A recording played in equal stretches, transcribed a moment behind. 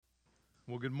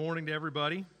Well, good morning to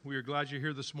everybody. We are glad you're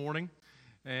here this morning.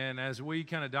 And as we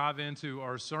kind of dive into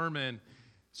our sermon,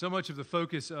 so much of the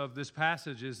focus of this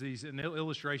passage is these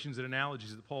illustrations and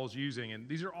analogies that Paul's using. And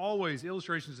these are always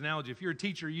illustrations and analogies. If you're a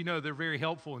teacher, you know they're very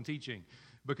helpful in teaching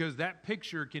because that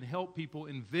picture can help people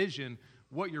envision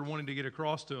what you're wanting to get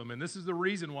across to them. And this is the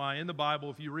reason why in the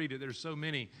Bible, if you read it, there's so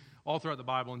many all throughout the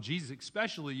Bible. And Jesus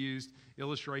especially used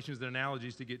illustrations and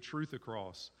analogies to get truth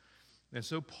across. And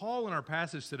so Paul in our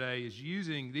passage today is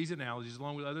using these analogies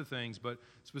along with other things, but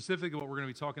specifically what we're going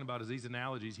to be talking about is these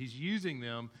analogies. He's using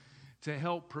them to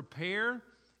help prepare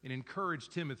and encourage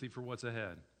Timothy for what's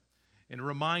ahead and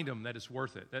remind him that it's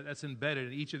worth it. That's embedded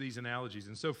in each of these analogies.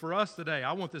 And so for us today,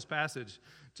 I want this passage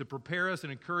to prepare us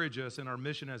and encourage us in our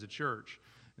mission as a church.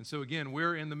 And so again,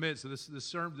 we're in the midst of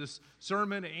this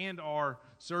sermon, and our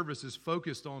service is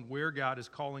focused on where God is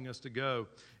calling us to go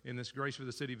in this Grace for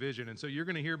the City vision. And so you're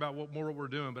going to hear about what we're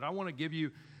doing, but I want to give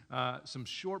you some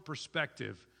short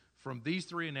perspective from these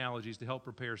three analogies to help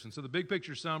prepare us. And so the big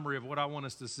picture summary of what I want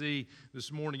us to see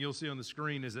this morning, you'll see on the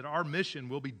screen, is that our mission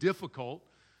will be difficult,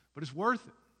 but it's worth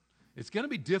it. It's going to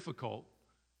be difficult,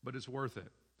 but it's worth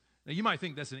it. Now, you might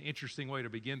think that's an interesting way to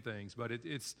begin things, but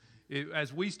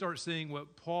as we start seeing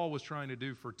what Paul was trying to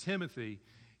do for Timothy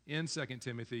in 2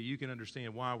 Timothy, you can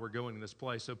understand why we're going in this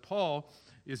place. So Paul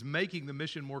is making the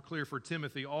mission more clear for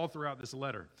Timothy all throughout this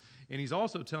letter, and he's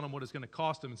also telling him what it's going to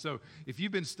cost him. And so if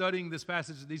you've been studying these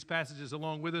passages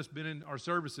along with us, been in our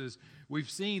services, we've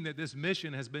seen that this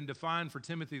mission has been defined for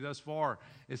Timothy thus far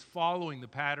as following the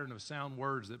pattern of sound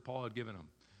words that Paul had given him,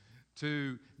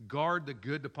 to guard the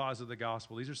good deposit of the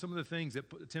gospel. These are some of the things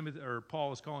that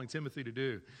Paul is calling Timothy to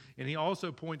do. And he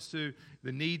also points to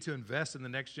the need to invest in the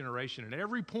next generation. And at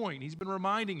every point, he's been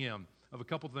reminding him of a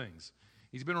couple things.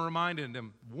 He's been reminding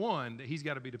him, one, that he's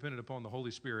got to be dependent upon the Holy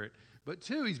Spirit. But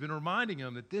two, he's been reminding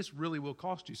him that this really will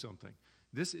cost you something.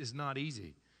 This is not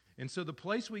easy. And so the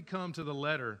place we come to the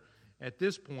letter at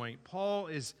this point, Paul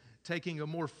is taking a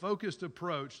more focused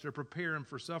approach to prepare him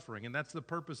for suffering. And that's the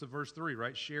purpose of verse 3,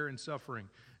 right? Share in suffering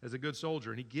as a good soldier.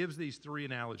 And he gives these three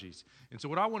analogies. And so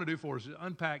what I want to do for us is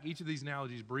unpack each of these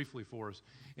analogies briefly for us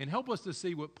and help us to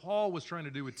see what Paul was trying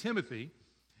to do with Timothy,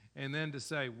 and then to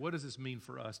say, what does this mean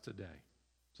for us today?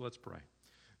 So let's pray.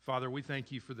 Father, we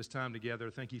thank you for this time together.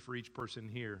 Thank you for each person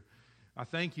here. I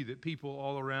thank you that people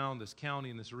all around this county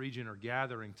and this region are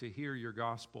gathering to hear your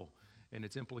gospel and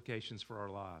its implications for our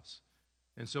lives.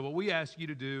 And so what we ask you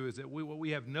to do is that what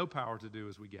we have no power to do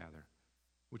as we gather,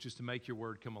 which is to make your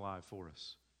word come alive for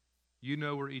us. You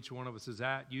know where each one of us is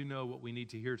at. You know what we need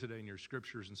to hear today in your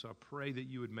scriptures. And so I pray that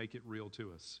you would make it real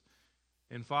to us.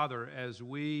 And Father, as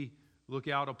we look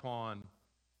out upon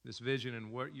this vision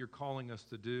and what you're calling us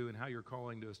to do and how you're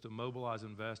calling us to mobilize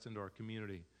and invest into our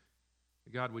community,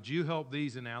 God, would you help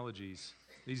these analogies,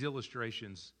 these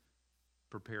illustrations,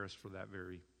 prepare us for that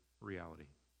very reality?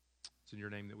 It's in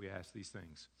your name that we ask these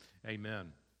things.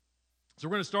 Amen. So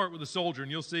we're going to start with the soldier,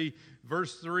 and you'll see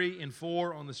verse 3 and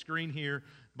 4 on the screen here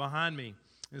behind me.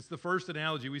 It's the first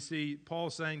analogy. We see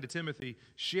Paul saying to Timothy,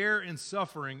 share in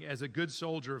suffering as a good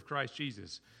soldier of Christ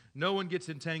Jesus. No one gets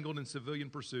entangled in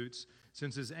civilian pursuits,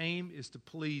 since his aim is to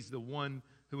please the one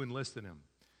who enlisted him.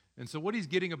 And so what he's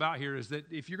getting about here is that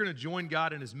if you're going to join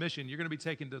God in his mission, you're going to be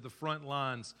taken to the front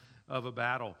lines of a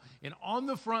battle. And on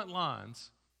the front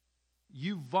lines,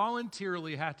 you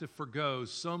voluntarily have to forgo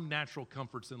some natural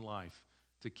comforts in life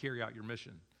to carry out your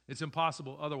mission. It's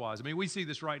impossible otherwise. I mean, we see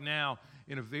this right now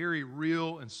in a very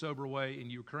real and sober way in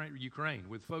Ukraine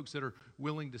with folks that are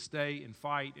willing to stay and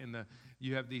fight. And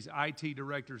you have these IT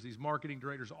directors, these marketing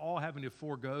directors, all having to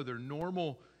forego their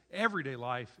normal everyday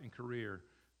life and career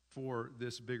for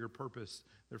this bigger purpose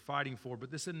they're fighting for.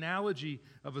 But this analogy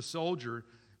of a soldier,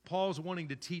 Paul's wanting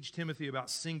to teach Timothy about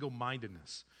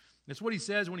single-mindedness. That's what he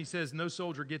says when he says no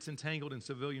soldier gets entangled in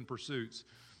civilian pursuits.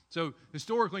 So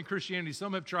historically in Christianity,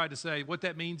 some have tried to say what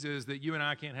that means is that you and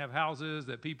I can't have houses,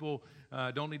 that people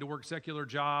don't need to work secular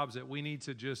jobs, that we need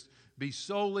to just be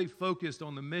solely focused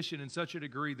on the mission in such a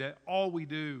degree that all we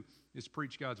do is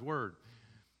preach God's word.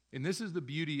 And this is the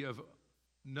beauty of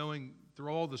knowing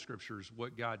through all the scriptures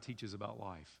what God teaches about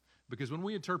life. Because when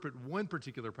we interpret one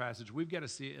particular passage, we've got to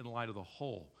see it in light of the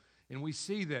whole. And we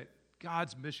see that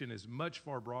God's mission is much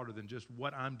far broader than just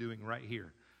what I'm doing right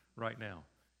here, right now.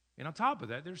 And on top of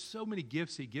that, there's so many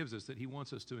gifts he gives us that he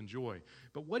wants us to enjoy.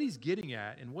 But what he's getting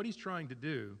at and what he's trying to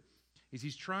do is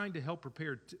he's trying to help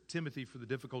prepare Timothy for the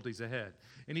difficulties ahead.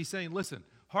 And he's saying, listen,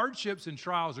 hardships and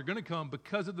trials are going to come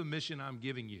because of the mission I'm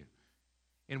giving you.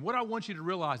 And what I want you to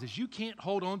realize is you can't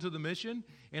hold on to the mission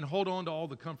and hold on to all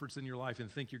the comforts in your life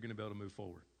and think you're going to be able to move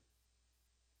forward.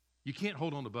 You can't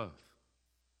hold on to both.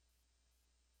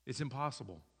 It's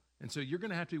impossible. And so you're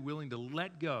going to have to be willing to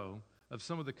let go of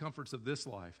some of the comforts of this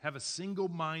life, have a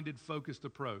single-minded, focused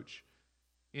approach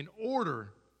in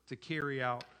order to carry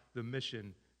out the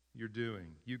mission you're doing.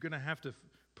 You're going to have to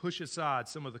push aside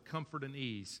some of the comfort and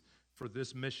ease for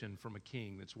this mission from a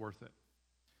king that's worth it.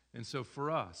 And so for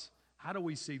us, how do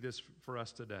we see this for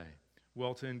us today?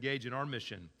 Well, to engage in our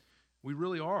mission, we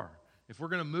really are. If we're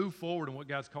going to move forward in what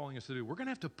God's calling us to do, we're going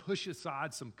to have to push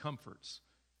aside some comforts,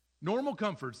 normal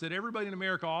comforts that everybody in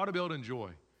America ought to be able to enjoy,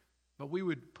 but we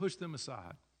would push them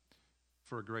aside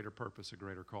for a greater purpose, a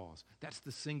greater cause. That's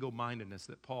the single-mindedness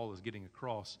that Paul is getting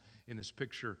across in this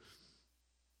picture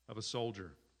of a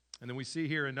soldier. And then we see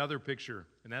here another picture,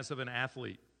 and that's of an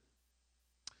athlete.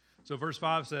 So verse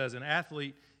 5 says, an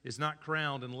athlete is not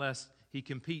crowned unless he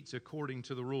competes according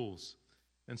to the rules.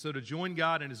 And so to join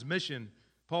God in his mission,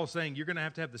 Paul's saying you're going to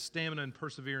have the stamina and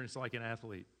perseverance like an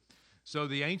athlete. So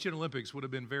the ancient Olympics would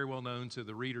have been very well known to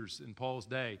the readers in Paul's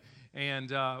day.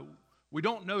 And we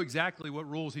don't know exactly what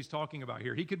rules he's talking about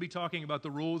here. He could be talking about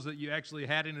the rules that you actually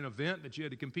had in an event, that you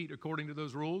had to compete according to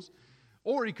those rules.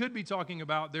 Or he could be talking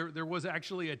about there was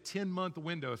actually a 10-month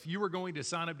window. If you were going to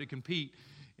sign up to compete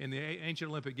in the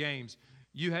ancient Olympic Games,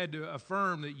 you had to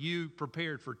affirm that you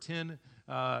prepared for 10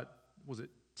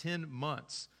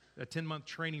 months, a 10-month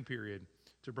training period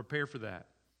to prepare for that.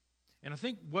 And I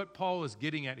think what Paul is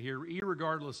getting at here,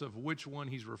 irregardless of which one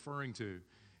he's referring to,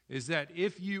 is that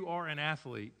if you are an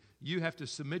athlete, you have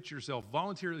to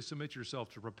voluntarily submit yourself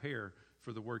to prepare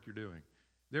for the work you're doing.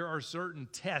 There are certain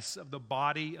tests of the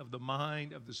body, of the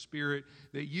mind, of the spirit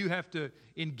that you have to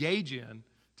engage in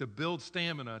to build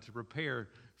stamina to prepare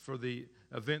for the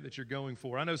event that you're going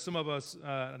for. I know some of us,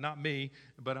 not me,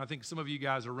 but I think some of you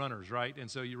guys are runners, right? And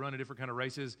so you run a different kind of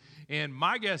races. And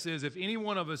my guess is if any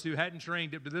one of us who hadn't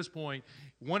trained up to this point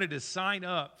wanted to sign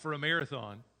up for a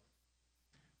marathon,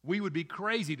 we would be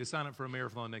crazy to sign up for a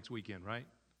marathon next weekend, right?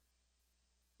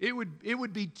 It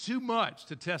would be too much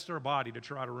to test our body to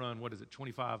try to run,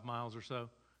 25 miles or so,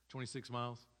 26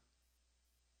 miles?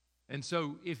 And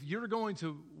so if you're going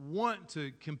to want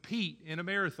to compete in a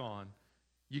marathon,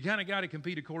 you kind of got to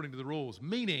compete according to the rules,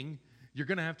 meaning you're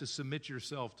going to have to submit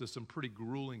yourself to some pretty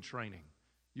grueling training.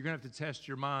 You're going to have to test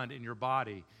your mind and your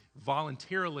body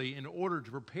voluntarily in order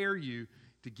to prepare you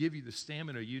to give you the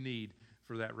stamina you need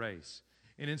for that race.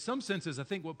 And in some senses, I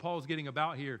think what Paul's getting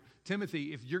about here,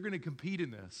 Timothy, if you're going to compete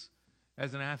in this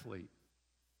as an athlete,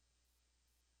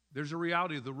 there's a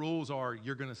reality. The rules are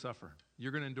you're going to suffer.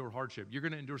 You're going to endure hardship. You're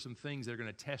going to endure some things that are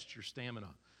going to test your stamina.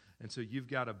 And so you've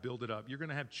got to build it up. You're going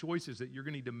to have choices that you're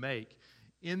going to need to make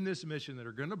in this mission that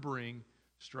are going to bring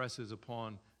stresses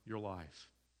upon your life.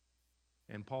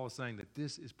 And Paul is saying that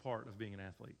this is part of being an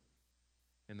athlete.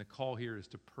 And the call here is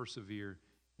to persevere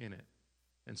in it.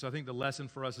 And so I think the lesson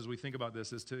for us as we think about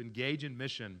this is to engage in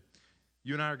mission.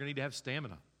 You and I are going to need to have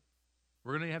stamina.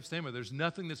 We're going to have stamina. There's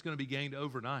nothing that's going to be gained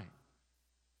overnight.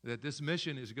 That this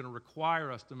mission is going to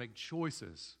require us to make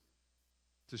choices,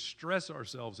 to stress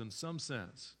ourselves in some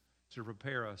sense, to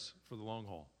prepare us for the long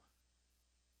haul.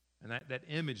 And that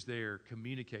image there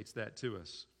communicates that to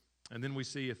us. And then we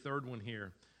see a third one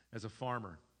here as a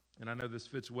farmer. And I know this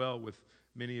fits well with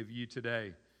many of you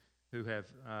today who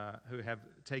have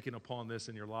taken upon this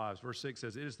in your lives. Verse 6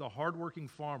 says, "It is the hardworking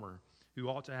farmer who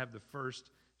ought to have the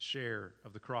first share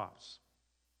of the crops."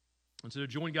 And so to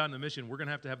join God in the mission, we're going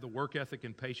to have the work ethic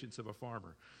and patience of a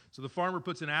farmer. So the farmer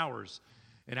puts in hours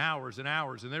and hours and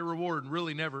hours, and their reward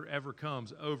really never, ever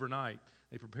comes overnight.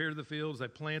 They prepare the fields, they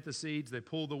plant the seeds, they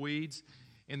pull the weeds,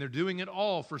 and they're doing it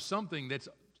all for something that's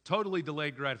totally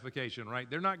delayed gratification, right?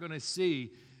 They're not going to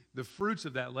see the fruits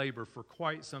of that labor for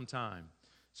quite some time.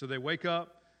 So they wake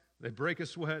up, they break a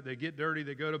sweat, they get dirty,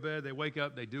 they go to bed, they wake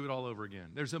up, they do it all over again.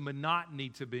 There's a monotony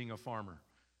to being a farmer,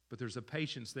 but there's a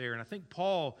patience there. And I think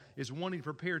Paul is wanting to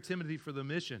prepare Timothy for the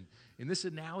mission. And this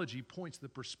analogy points to the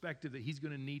perspective that he's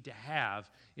going to need to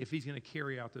have if he's going to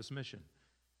carry out this mission.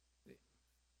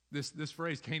 This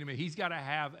phrase came to me. He's got to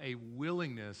have a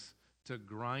willingness to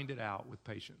grind it out with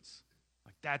patience.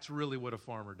 Like that's really what a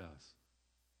farmer does.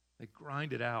 They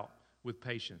grind it out with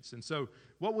patience. And so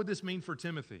what would this mean for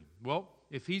Timothy? Well,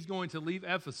 if he's going to leave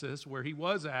Ephesus, where he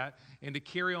was at, and to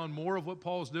carry on more of what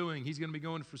Paul's doing, he's going to be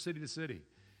going from city to city.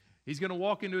 He's going to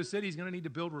walk into a city. He's going to need to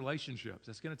build relationships.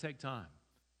 That's going to take time,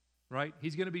 right?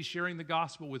 He's going to be sharing the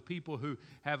gospel with people who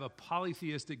have a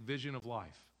polytheistic vision of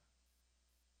life.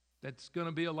 That's going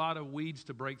to be a lot of weeds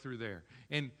to break through there.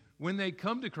 And when they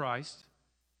come to Christ,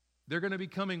 they're going to be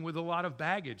coming with a lot of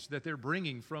baggage that they're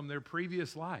bringing from their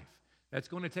previous life. That's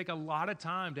going to take a lot of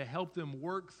time to help them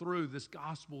work through this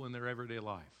gospel in their everyday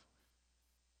life.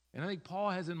 And I think Paul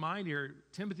has in mind here,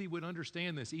 Timothy would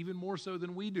understand this even more so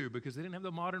than we do because they didn't have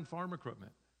the modern farm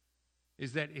equipment,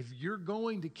 is that if you're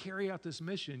going to carry out this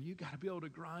mission, you got to be able to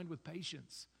grind with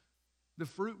patience. The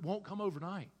fruit won't come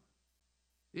overnight.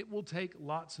 It will take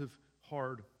lots of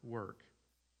hard work.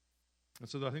 And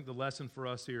so I think the lesson for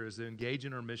us here is to engage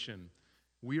in our mission.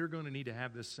 We are going to need to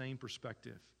have this same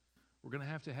perspective. We're going to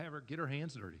have get our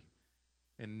hands dirty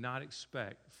and not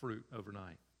expect fruit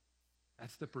overnight.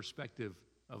 That's the perspective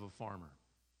of a farmer.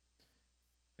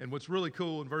 And what's really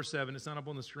cool in verse 7, it's not up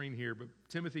on the screen here, but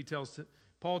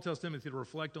Paul tells Timothy to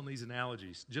reflect on these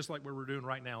analogies, just like what we're doing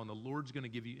right now, and the Lord's going to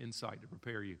give you insight to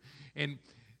prepare you. And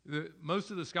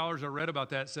most of the scholars I read about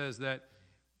that says that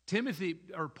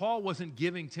Paul wasn't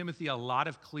giving Timothy a lot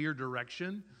of clear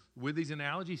direction with these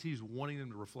analogies. He's wanting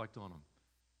them to reflect on them,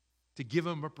 to give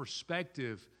him a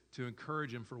perspective to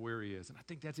encourage him for where he is. And I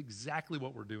think that's exactly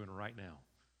what we're doing right now,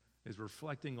 is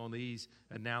reflecting on these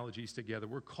analogies together.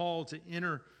 We're called to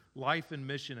enter life and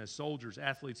mission as soldiers,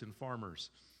 athletes, and farmers.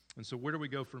 And so where do we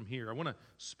go from here? I want to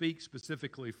speak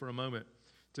specifically for a moment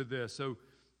to this. So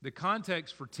the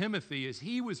context for Timothy as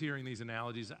he was hearing these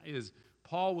analogies is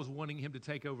Paul was wanting him to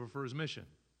take over for his mission.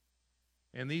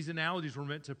 And these analogies were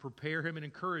meant to prepare him and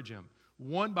encourage him.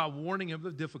 One, by warning him of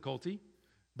the difficulty,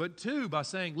 but two, by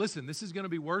saying, listen, this is going to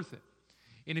be worth it.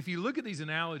 And if you look at these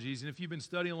analogies, and if you've been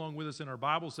studying along with us in our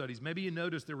Bible studies, maybe you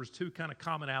noticed there was two kind of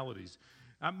commonalities,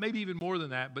 maybe even more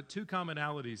than that, but two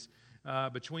commonalities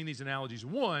between these analogies.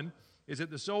 One is that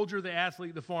the soldier, the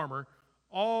athlete, the farmer,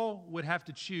 all would have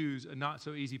to choose a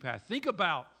not-so-easy path. Think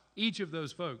about each of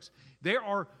those folks. They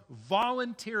are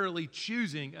voluntarily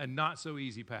choosing a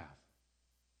not-so-easy path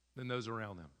than those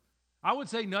around them. I would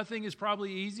say nothing is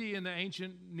probably easy in the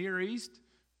ancient Near East,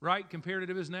 right, compared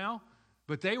to it is now.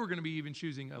 But they were going to be even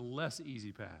choosing a less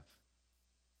easy path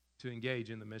to engage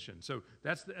in the mission. So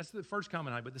that's the first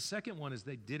common eye. But the second one is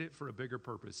they did it for a bigger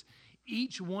purpose.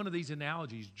 Each one of these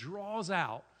analogies draws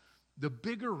out the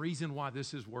bigger reason why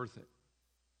this is worth it.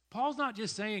 Paul's not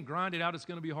just saying, grind it out, it's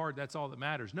going to be hard, that's all that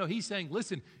matters. No, he's saying,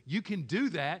 listen, you can do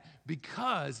that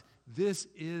because this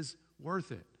is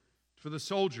worth it. For the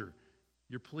soldier,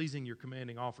 you're pleasing your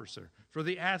commanding officer. For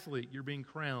the athlete, you're being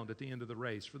crowned at the end of the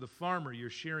race. For the farmer, you're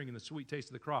sharing in the sweet taste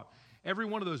of the crop. Every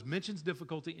one of those mentions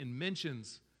difficulty and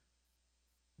mentions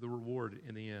the reward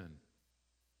in the end.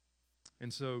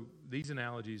 And so these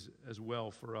analogies as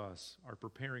well for us are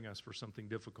preparing us for something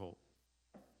difficult.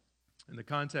 And the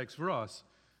context for us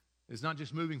is not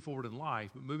just moving forward in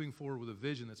life, but moving forward with a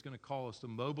vision that's going to call us to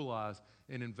mobilize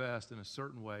and invest in a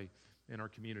certain way in our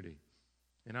community.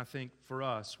 And I think for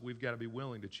us, we've got to be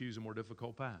willing to choose a more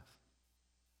difficult path.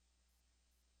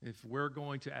 If we're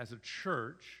going to, as a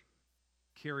church,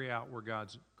 carry out where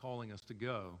God's calling us to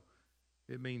go,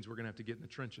 it means we're going to have to get in the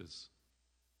trenches.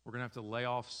 We're going to have to lay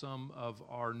off some of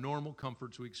our normal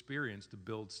comforts we experience to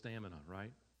build stamina,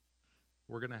 right?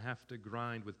 We're going to have to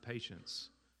grind with patience.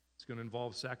 It's going to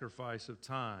involve sacrifice of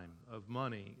time, of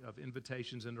money, of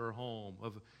invitations into our home,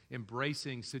 of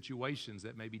embracing situations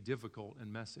that may be difficult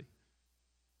and messy.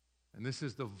 And this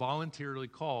is the voluntarily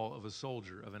call of a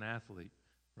soldier, of an athlete,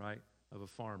 right, of a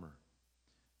farmer.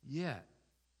 Yet,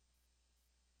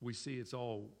 we see it's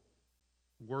all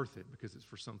worth it because it's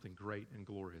for something great and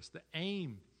glorious. The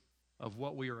aim of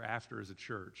what we are after as a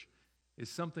church is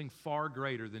something far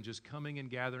greater than just coming and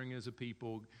gathering as a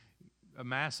people,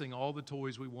 amassing all the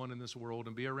toys we want in this world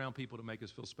and be around people to make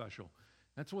us feel special.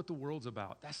 That's what the world's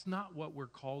about. That's not what we're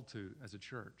called to as a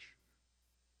church.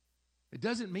 It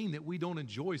doesn't mean that we don't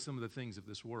enjoy some of the things of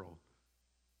this world.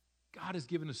 God has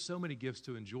given us so many gifts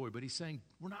to enjoy, but he's saying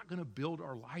we're not going to build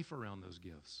our life around those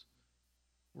gifts.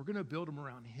 We're going to build them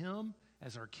around him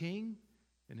as our king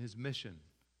and his mission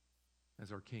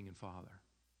as our king and father.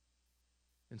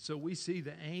 And so we see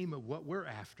the aim of what we're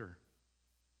after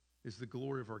is the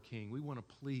glory of our king. We want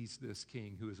to please this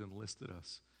king who has enlisted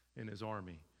us in his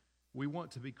army. We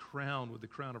want to be crowned with the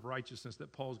crown of righteousness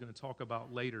that Paul's going to talk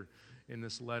about later in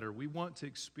this letter. We want to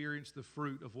experience the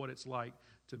fruit of what it's like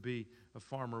to be a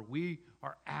farmer. We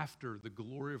are after the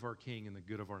glory of our king and the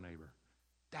good of our neighbor.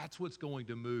 That's what's going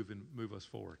to move us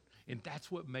forward. And that's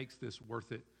what makes this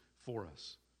worth it for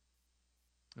us.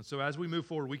 And so as we move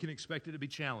forward, we can expect it to be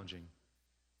challenging,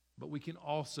 but we can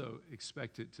also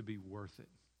expect it to be worth it.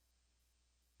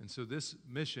 And so this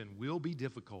mission will be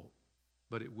difficult,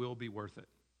 but it will be worth it.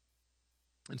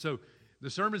 And so the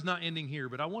sermon's not ending here,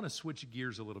 but I want to switch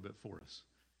gears a little bit for us.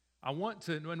 I want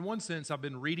to, in one sense, I've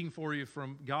been reading for you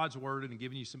from God's Word and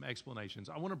giving you some explanations.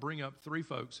 I want to bring up three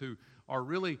folks who are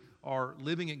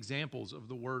living examples of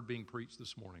the Word being preached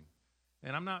this morning.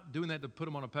 And I'm not doing that to put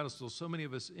them on a pedestal. So many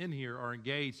of us in here are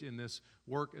engaged in this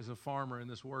work as a farmer, in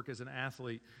this work as an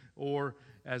athlete, or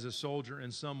as a soldier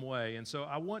in some way. And so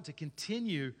I want to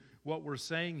continue what we're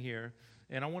saying here.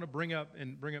 And I want to bring up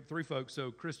three folks.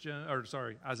 So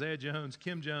Isaiah Jones,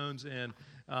 Kim Jones, and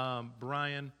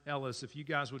Brian Ellis. If you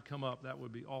guys would come up, that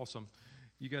would be awesome.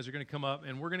 You guys are going to come up,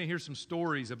 and we're going to hear some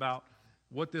stories about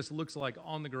what this looks like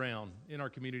on the ground in our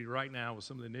community right now with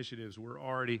some of the initiatives we're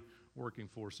already working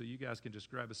for. So you guys can just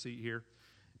grab a seat here,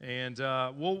 and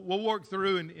we'll work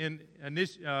through and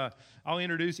I'll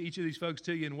introduce each of these folks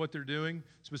to you and what they're doing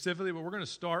specifically. But we're going to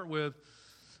start with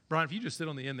Brian. If you just sit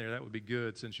on the end there, that would be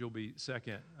good since you'll be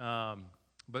second.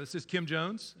 But this is Kim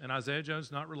Jones and Isaiah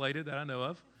Jones, not related that I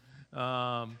know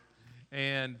of,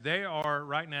 and they are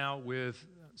right now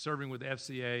serving with the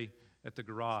FCA at the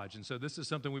garage. And so this is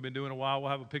something we've been doing a while.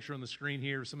 We'll have a picture on the screen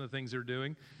here of some of the things they're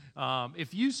doing.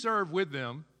 If you serve with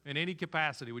them in any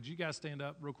capacity, would you guys stand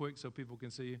up real quick so people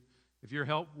can see you? If you're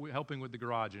helping with the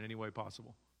garage in any way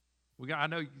possible. I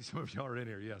know some of y'all are in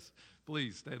here, yes.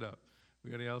 Please stand up. We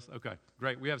got any else? Okay,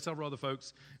 great. We have several other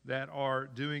folks that are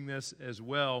doing this as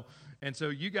well. And so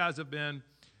you guys have been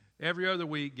every other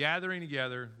week gathering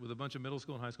together with a bunch of middle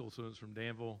school and high school students from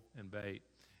Danville and Bate.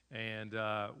 And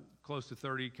close to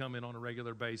 30 come in on a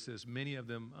regular basis, many of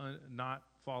them not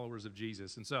followers of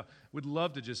Jesus. And so we'd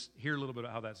love to just hear a little bit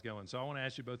about how that's going. So I want to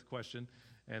ask you both a question.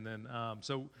 And then,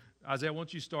 so Isaiah, why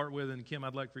don't you start with, and Kim,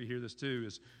 I'd like for you to hear this too,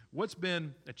 is what's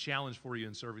been a challenge for you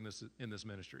in serving in this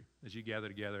ministry as you gather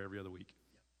together every other week?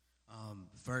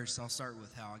 First, I'll start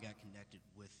with how I got connected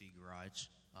with the garage.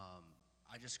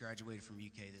 I just graduated from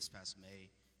UK this past May,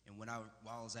 and while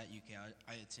I was at UK,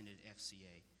 I attended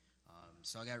FCA.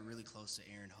 So I got really close to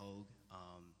Aaron Hogue,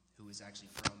 who is actually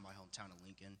from my hometown of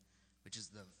Lincoln, which is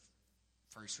the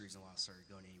first reason why I started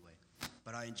going anyway.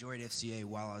 But I enjoyed FCA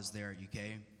while I was there at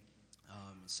UK.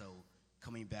 So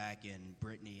coming back and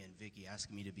Brittany and Vicky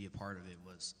asking me to be a part of it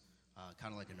was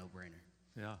kind of like a no-brainer.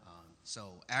 Yeah.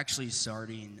 So actually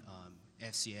starting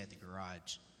FCA at the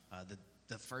garage,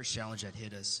 the first challenge that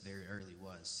hit us very early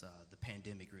was the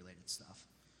pandemic-related stuff.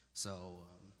 So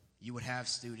you would have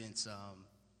students.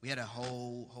 We had a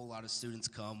whole lot of students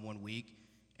come 1 week,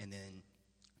 and then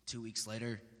 2 weeks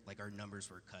later, like our numbers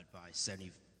were cut by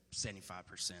 75%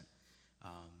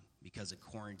 because of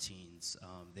quarantines.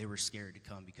 They were scared to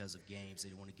come because of games. They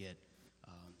didn't want to get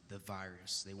the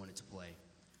virus. They wanted to play.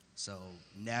 So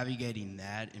navigating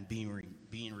that and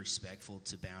being respectful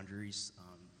to boundaries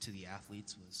to the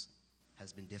athletes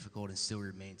has been difficult and still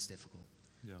remains difficult.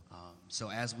 Yeah. So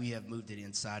as we have moved it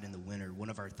inside in the winter, one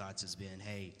of our thoughts has been,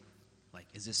 hey, like,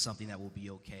 is this something that will be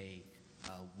okay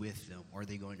with them? Or are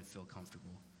they going to feel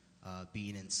comfortable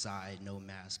being inside, no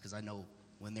mask? Because I know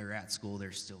when they're at school,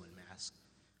 they're still in mask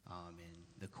and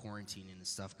the quarantine and the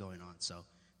stuff going on. So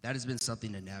that has been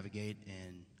something to navigate,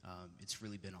 and it's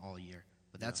really been all year.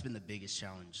 But that's been the biggest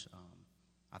challenge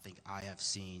I think I have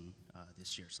seen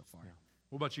this year so far. Yeah.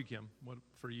 What about you, Kim? What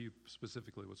for you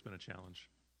specifically? What's been a challenge?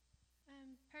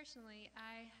 Personally,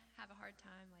 I have a hard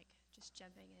time just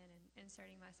jumping in and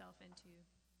inserting myself into,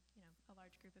 a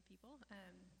large group of people.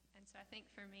 And so I think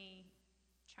for me,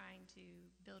 trying to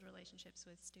build relationships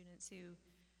with students who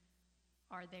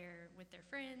are there with their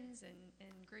friends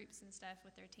and groups and stuff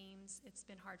with their teams, it's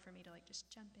been hard for me to just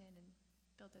jump in and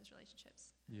build those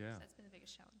relationships. Yeah. So that's been the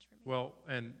biggest challenge for me. Well,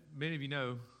 and many of you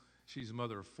know she's a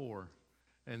mother of 4.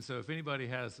 And so if anybody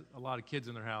has a lot of kids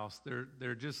in their house,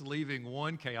 they're just leaving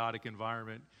one chaotic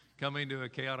environment, coming to a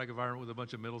chaotic environment with a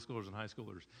bunch of middle schoolers and high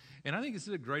schoolers. And I think this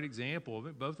is a great example. I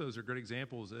mean, both those are great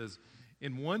examples as,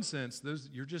 in one sense,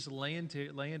 you're just laying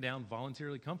down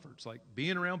voluntarily comforts. Like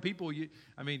being around people, you're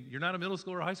not a middle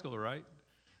schooler or high schooler, right?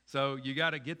 So you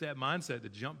got to get that mindset to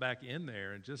jump back in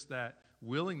there, and just that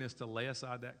willingness to lay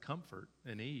aside that comfort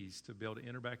and ease to be able to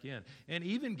enter back in. And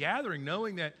even gathering,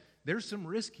 knowing that there's some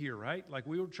risk here, right? Like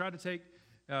we will try to take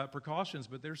precautions,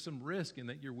 but there's some risk in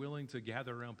that you're willing to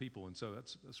gather around people. And so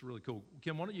that's really cool.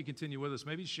 Kim, why don't you continue with us?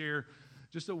 Maybe share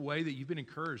just a way that you've been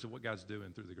encouraged of what God's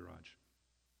doing through the garage.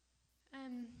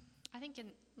 I think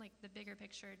in the bigger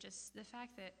picture, just the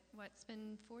fact that what's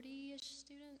been 40-ish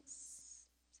students,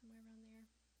 somewhere around there,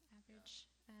 average.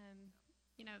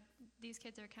 These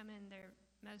kids are coming.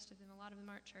 Most of them, a lot of them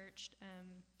aren't churched,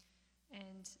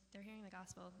 and they're hearing the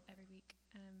gospel every week.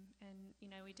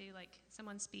 And we do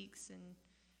someone speaks and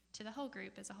to the whole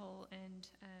group as a whole, and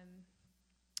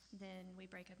then we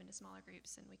break up into smaller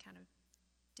groups and we kind of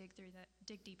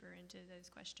dig deeper into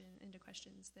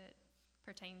questions that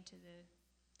pertain to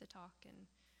the talk. And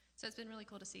so it's been really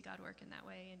cool to see God work in that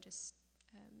way and just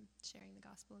sharing the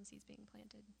gospel and seeds being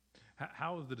planted.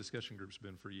 How have the discussion groups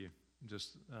been for you?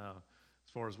 Just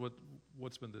as far as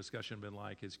what's been the discussion been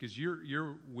like? Is because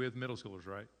you're with middle schoolers,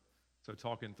 right? So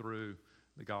talking through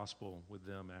the gospel with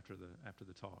them after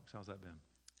the talks. How's that been?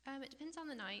 It depends on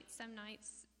the night. Some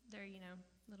nights they're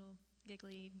little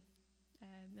giggly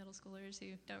middle schoolers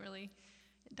who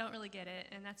don't really get it,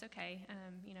 and that's okay.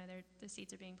 The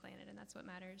seeds are being planted, and that's what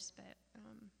matters. But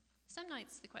some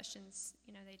nights the questions,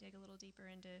 they dig a little deeper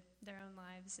into their own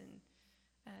lives,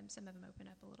 and some of them open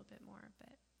up a little bit more.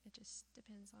 But it just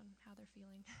depends on how they're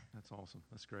feeling. That's awesome.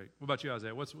 That's great. What about you,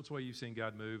 Isaiah? What's the way you've seen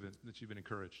God move and that you've been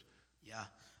encouraged? Yeah.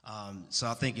 So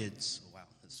I think it's wow,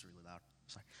 that's really loud.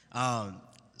 Sorry.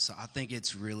 So I think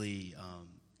it's really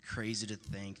crazy to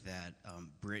think that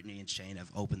Brittany and Shane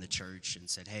have opened the church and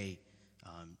said, "Hey,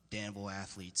 Danville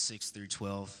athletes 6 through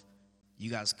 12, you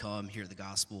guys come hear the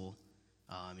gospel,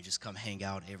 and just come hang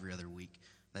out every other week."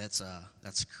 That's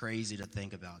crazy to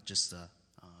think about. Just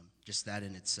that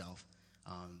in itself,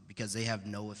 because they have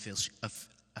no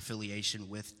affiliation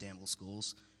with Danville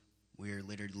schools. We're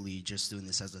literally just doing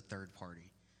this as a third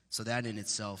party. So that in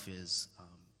itself is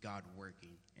God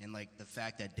working. And like the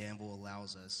fact that Danville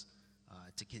allows us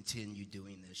to continue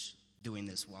doing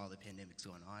this while the pandemic's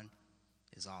going on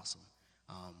is awesome.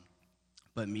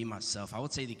 But me, myself, I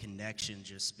would say the connection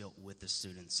just built with the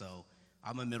students. So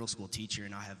I'm a middle school teacher,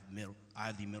 and I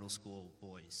have the middle school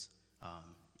boys.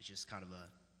 It's just kind of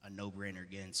a no-brainer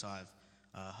again. So I have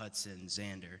Hudson,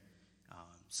 Xander.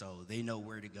 So they know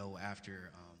where to go after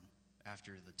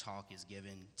the talk is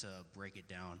given to break it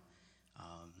down.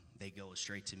 They go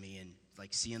straight to me, and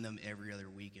like seeing them every other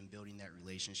week and building that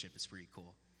relationship is pretty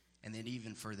cool. And then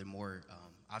even furthermore,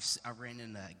 I've ran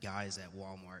into guys at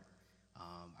Walmart.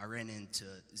 I ran into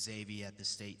Xavier at the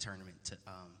state tournament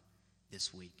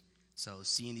this week. So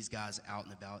seeing these guys out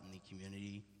and about in the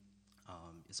community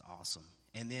is awesome.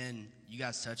 And then you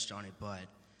guys touched on it, but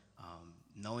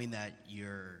knowing that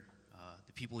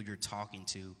the people you're talking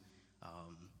to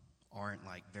aren't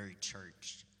like very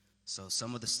churched. So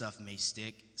some of the stuff may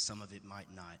stick, some of it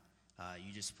might not.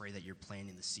 You just pray that you're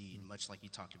planting the seed, much like you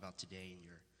talked about today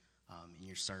in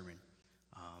your sermon.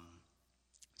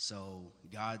 So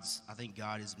I think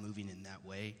God is moving in that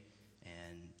way,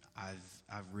 and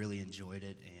I've really enjoyed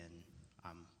it, and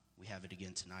we have it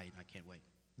again tonight, and I can't wait.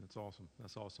 That's awesome.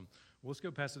 That's awesome. Well, let's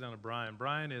go pass it down to Brian.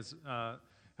 Brian is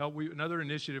another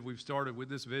initiative we've started with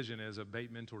this vision is a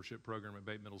Bait mentorship program at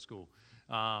Bait Middle School.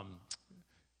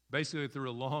 Basically, through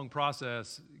a long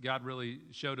process, God really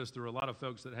showed us through a lot of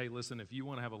folks that, hey, listen, if you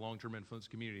want to have a long-term influence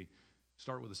community,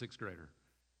 start with a sixth grader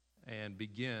and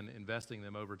begin investing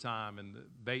them over time. And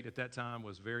Bait at that time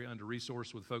was very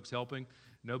under-resourced with folks helping.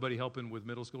 Nobody helping with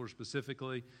middle schoolers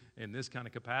specifically in this kind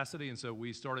of capacity. And so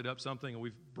we started up something,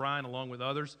 and Brian, along with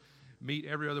others, meet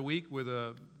every other week with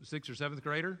a 6th or 7th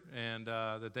grader, and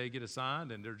that they get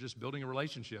assigned, and they're just building a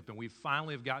relationship. And we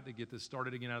finally have got to get this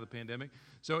started again out of the pandemic.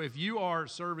 So if you are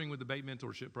serving with the Bait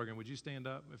Mentorship Program, would you stand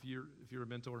up if you're a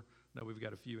mentor? No, we've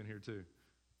got a few in here too.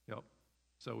 Yep.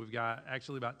 So we've got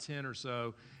actually about 10 or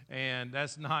so, and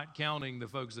that's not counting the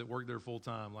folks that work there full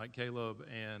time, like Caleb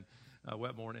and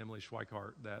Wetmore and Emily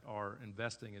Schweikart, that are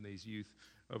investing in these youth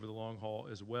over the long haul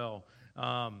as well.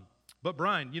 But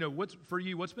Brian,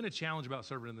 what's been a challenge about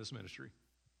serving in this ministry?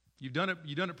 You've done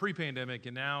it pre-pandemic,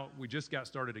 and now we just got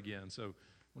started again. So why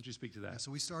don't you speak to that? Yeah,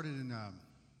 so we started in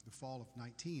the fall of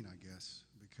 19, I guess,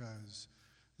 because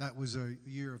that was a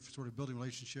year of sort of building a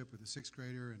relationship with a 6th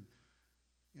grader. And,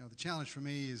 the challenge for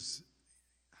me is,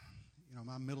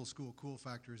 my middle school cool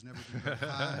factor has never been very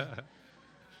high.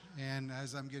 And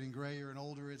as I'm getting grayer and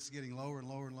older, it's getting lower and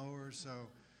lower and lower. So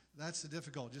that's the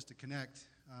difficult, just to connect.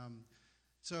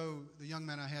 So the young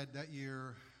man I had that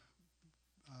year,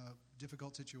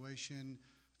 difficult situation,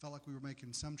 felt like we were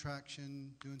making some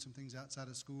traction, doing some things outside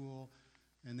of school,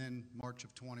 and then March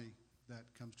of 20, that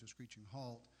comes to a screeching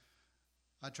halt.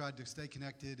 I tried to stay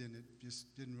connected, and it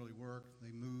just didn't really work.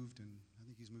 They moved, and I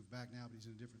think he's moved back now, but he's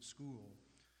in a different school.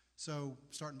 So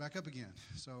starting back up again.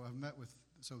 So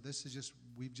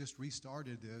we've just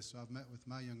restarted this, so I've met with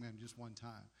my young man just one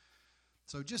time.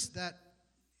 So just that,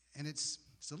 and it's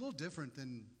a little different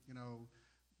than,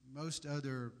 most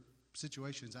other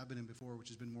situations I've been in before, which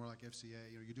has been more like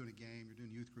FCA. You're doing a game, you're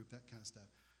doing youth group, that kind of stuff.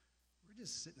 We're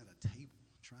just sitting at a table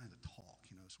trying to talk,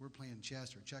 So we're playing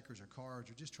chess or checkers or cards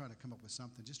or just trying to come up with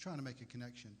something, just trying to make a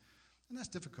connection. And that's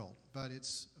difficult, but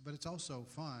it's also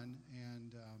fun.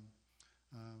 And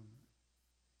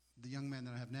the young man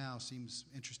that I have now seems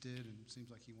interested and seems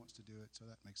like he wants to do it. So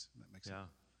that makes it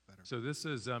better. So this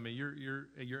is,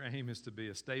 your aim is to be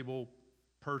a stable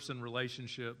person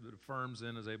relationship that affirms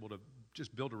and is able to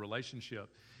just build a relationship.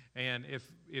 And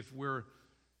if we're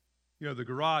You know, the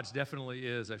garage definitely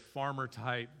is a farmer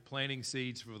type, planting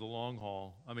seeds for the long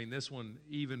haul. I mean, this one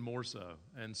even more so.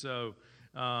 And so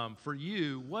for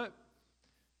you,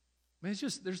 it's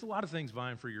just, there's a lot of things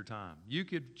vying for your time. You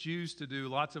could choose to do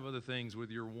lots of other things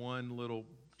with your one little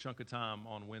chunk of time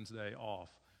on Wednesday off.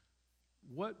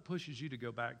 What pushes you to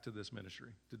go back to this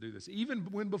ministry, to do this? Even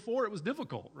when before it was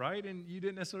difficult, right? And you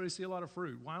didn't necessarily see a lot of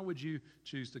fruit. Why would you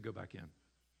choose to go back in?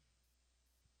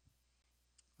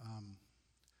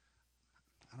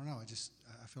 I don't know.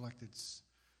 I feel like it's,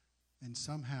 and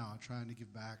somehow trying to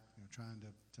give back, trying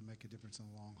to make a difference in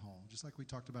the long haul. Just like we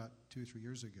talked about 2 or 3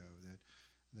 years ago,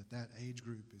 that age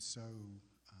group is so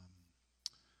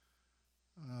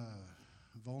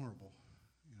vulnerable,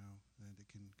 that it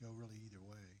can go really either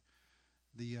way.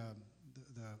 The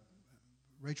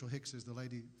Rachel Hicks is the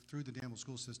lady through the Danville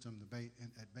school system,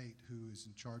 at Bait, who is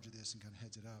in charge of this and kind of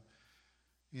heads it up.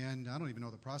 And I don't even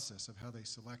know the process of how they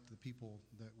select the people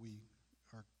that we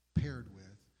are paired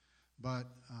with, but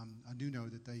I do know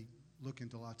that they look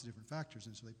into lots of different factors,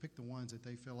 and so they pick the ones that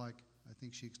they feel like, I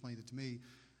think she explained it to me,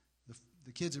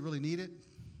 the kids that really need it,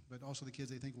 but also the kids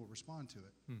they think will respond to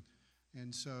it.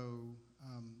 And so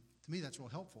to me that's real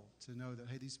helpful to know that,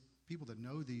 hey, these people that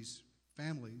know these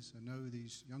families and know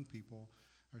these young people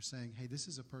are saying, hey, this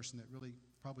is a person that really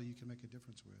probably you can make a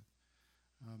difference with.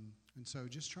 And so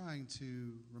just trying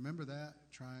to remember that,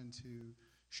 trying to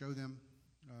show them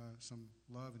some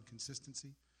love and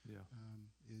consistency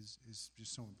is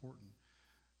just so important.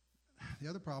 The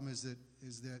other problem is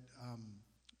that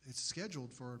it's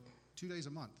scheduled for 2 days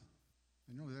a month,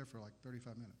 and you're only there for like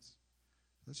 35 minutes.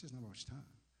 That's just not much time.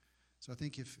 So I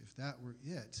think if that were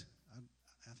it,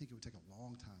 I think it would take a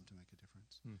long time to make a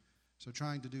difference. So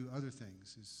trying to do other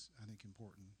things is, I think,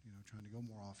 important. Trying to go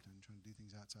more often, trying to do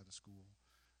things outside of school.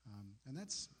 And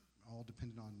that's all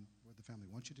dependent on whether the family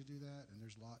wants you to do that, and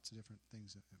there's lots of different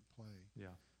things at play.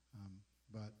 Yeah.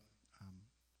 But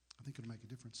I think it'll make a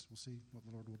difference. We'll see what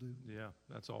the Lord will do. Yeah,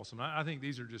 that's awesome. I think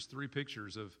these are just 3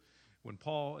 pictures of when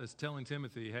Paul is telling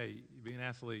Timothy, hey, be an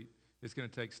athlete, it's going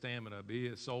to take stamina. Be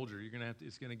a soldier,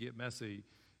 it's going to get messy.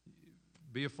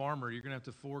 Be a farmer, you're going to have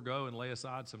to forego and lay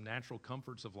aside some natural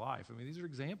comforts of life. I mean, these are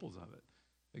examples of it.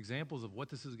 Examples of what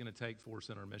this is going to take for us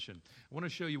in our mission. I want to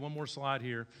show you one more slide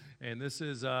here, and this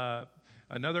is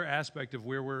another aspect of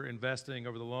where we're investing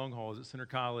over the long haul is at Center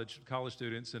College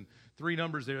students, and 3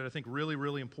 numbers there that I think really,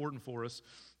 really important for us.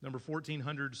 Number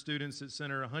 1,400 students at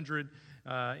Center, 100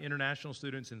 international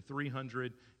students, and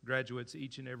 300 graduates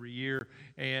each and every year.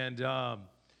 And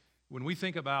when we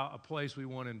think about a place we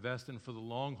want to invest in for the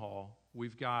long haul,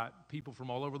 we've got people from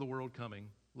all over the world coming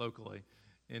locally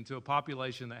into a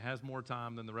population that has more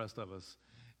time than the rest of us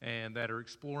and that are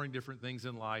exploring different things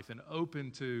in life and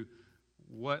open to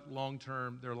what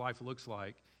long-term their life looks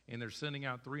like. And they're sending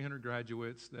out 300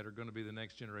 graduates that are going to be the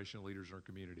next generation of leaders in our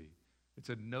community. It's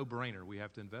a no-brainer. We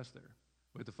have to invest there.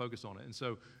 We have to focus on it. And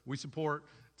so we support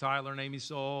Tyler and Amy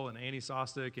Soul and Annie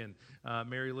Sostek and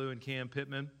Mary Lou and Cam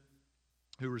Pittman,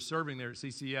 who are serving there at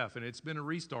CCF. And it's been a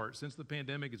restart. Since the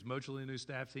pandemic, it's mostly a new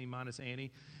staff team minus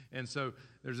Annie. And so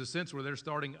there's a sense where they're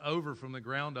starting over from the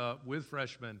ground up with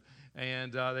freshmen.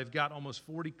 And they've got almost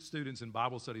 40 students in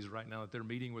Bible studies right now that they're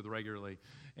meeting with regularly.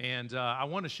 And I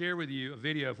want to share with you a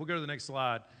video. If we'll go to the next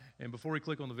slide. And before we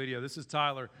click on the video, this is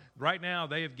Tyler. Right now,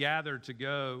 they have gathered to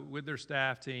go with their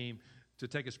staff team to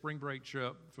take a spring break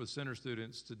trip for the center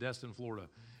students to Destin, Florida.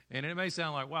 And it may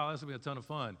sound like, wow, that's going to be a ton of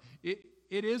fun.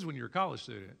 It is when you're a college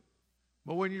student.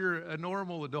 But when you're a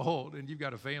normal adult and you've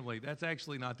got a family, that's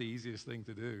actually not the easiest thing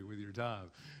to do with your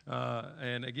time.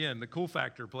 And again, the cool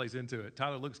factor plays into it.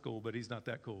 Tyler looks cool, but he's not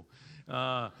that cool.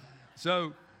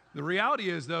 So the reality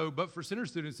is, though, but for center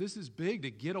students, this is big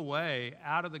to get away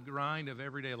out of the grind of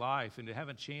everyday life and to have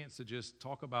a chance to just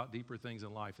talk about deeper things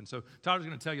in life. And so Tyler's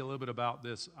going to tell you a little bit about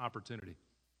this opportunity.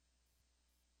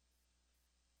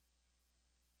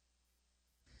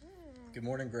 Good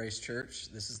morning, Grace Church.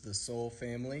 This is the Soul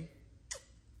family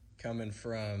coming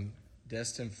from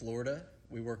Destin, Florida.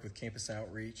 We work with Campus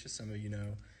Outreach, as some of you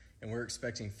know, and we're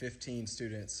expecting 15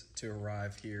 students to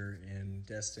arrive here in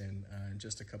Destin in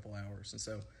just a couple hours. And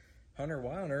so, Hunter,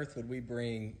 why on earth would we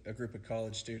bring a group of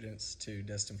college students to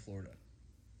Destin, Florida?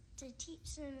 To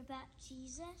teach them about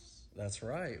Jesus. That's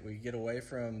right. We get away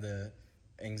from the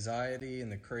anxiety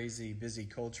and the crazy, busy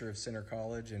culture of Center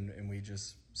College, and we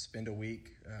just spend a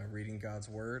week reading God's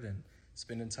Word and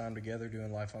spending time together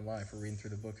doing Life on Life. We're reading through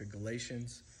the book of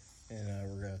Galatians, and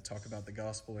we're going to talk about the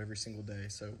gospel every single day.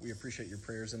 So we appreciate your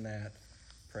prayers in that.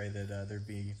 Pray that there'd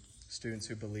be students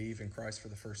who believe in Christ for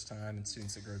the first time and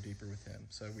students that grow deeper with Him.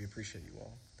 So we appreciate you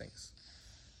all. Thanks.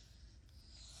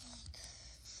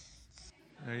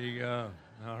 There you go.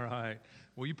 All right.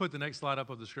 Well, you put the next slide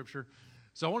up of the scripture.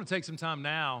 So I want to take some time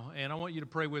now, and I want you to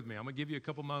pray with me. I'm going to give you a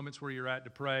couple moments where you're at to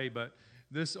pray, but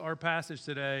our passage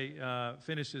today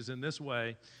finishes in this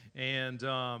way. And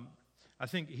I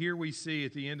think here we see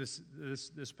at the end of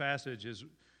this passage is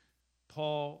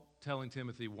Paul telling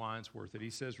Timothy Winesworth that he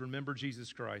says, remember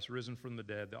Jesus Christ, risen from the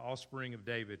dead, the offspring of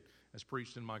David, as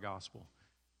preached in my gospel.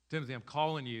 Timothy, I'm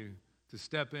calling you to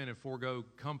step in and forego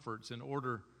comforts in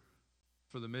order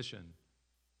for the mission.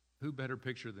 Who better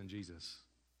picture than Jesus?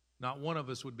 Not one of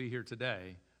us would be here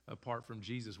today apart from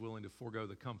Jesus willing to forego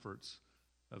the comforts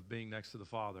of being next to the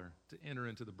Father, to enter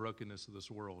into the brokenness of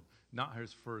this world, not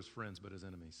for his friends, but his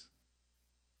enemies,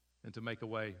 and to make a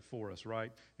way for us,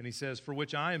 right? And he says, for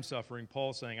which I am suffering,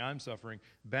 Paul saying, I'm suffering,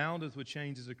 bound with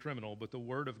chains as a criminal, but the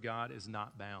word of God is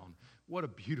not bound. What a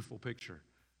beautiful picture,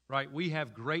 right? We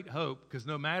have great hope because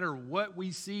no matter what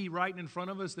we see right in front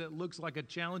of us that looks like a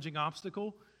challenging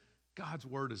obstacle, God's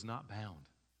word is not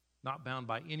bound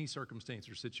by any circumstance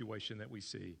or situation that we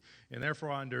see. And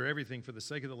therefore I endure everything for the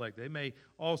sake of the elect. They may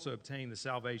also obtain the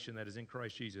salvation that is in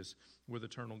Christ Jesus with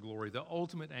eternal glory. The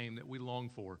ultimate aim that we long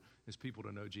for is people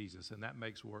to know Jesus, and that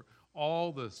makes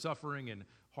all the suffering and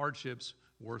hardships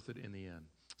worth it in the end.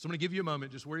 So I'm going to give you a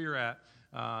moment just where you're at,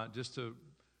 just to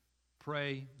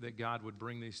pray that God would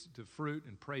bring these to fruit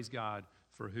and praise God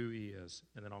for who he is,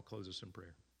 and then I'll close us in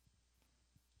prayer.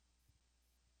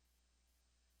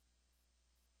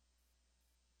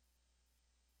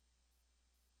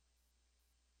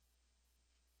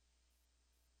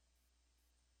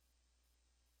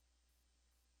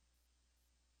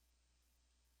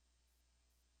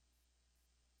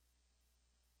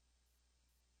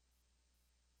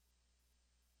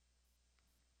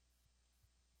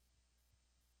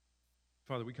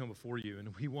 Father, we come before you,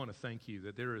 and we want to thank you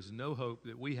that there is no hope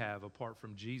that we have apart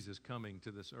from Jesus coming to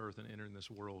this earth and entering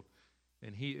this world.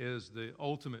 And he is the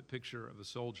ultimate picture of a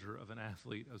soldier, of an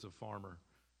athlete, as a farmer.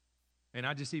 And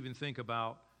I just even think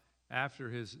about after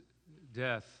his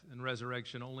death and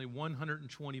resurrection, only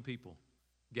 120 people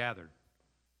gathered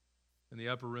in the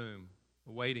upper room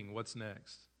awaiting what's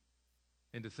next.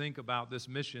 And to think about this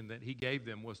mission that he gave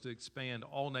them was to expand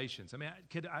all nations. I mean,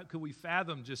 could we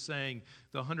fathom just saying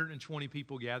the 120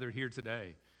 people gathered here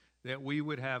today, that we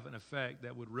would have an effect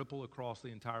that would ripple across the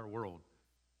entire world?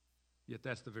 Yet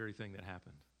that's the very thing that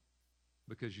happened,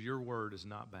 because your word is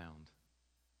not bound.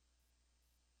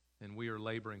 And we are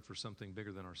laboring for something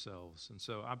bigger than ourselves. And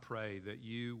so I pray that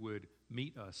you would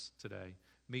meet us today,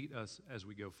 meet us as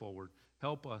we go forward.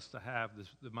 Help us to have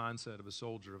the mindset of a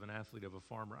soldier, of an athlete, of a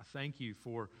farmer. I thank you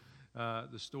for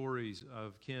the stories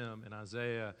of Kim and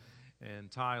Isaiah and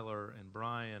Tyler and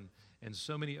Brian and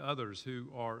so many others who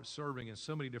are serving in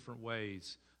so many different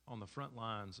ways on the front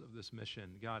lines of this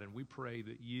mission, God. And we pray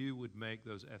that you would make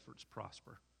those efforts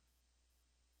prosper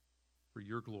for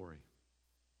your glory.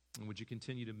 And would you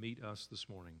continue to meet us this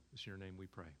morning? It's in your name we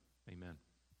pray. Amen.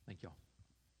 Thank y'all.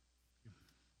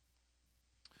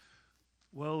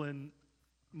 Well, in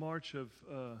March of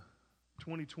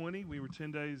 2020, we were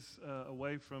 10 days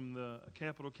away from the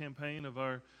capital campaign of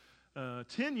our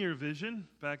 10-year vision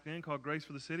back then called Grace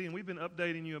for the City, and we've been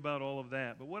updating you about all of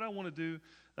that. But what I want to do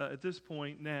at this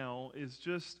point now is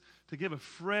just to give a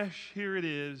fresh, here it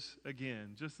is again,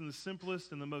 just in the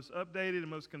simplest and the most updated and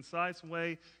most concise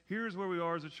way. Here's where we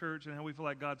are as a church and how we feel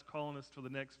like God's calling us for the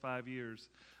next 5 years.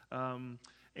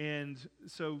 And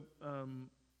so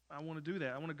I want to do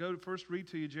that. I want to go first read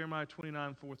to you Jeremiah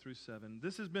 29, 4 through 7.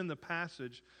 This has been the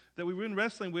passage that we've been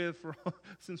wrestling with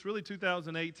since really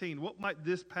 2018. What might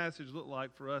this passage look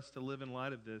like for us to live in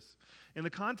light of this? And the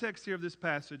context here of this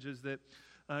passage is that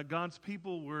God's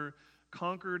people were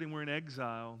conquered and were in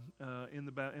exile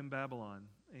in Babylon.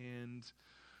 And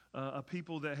a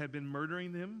people that had been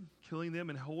murdering them, killing them,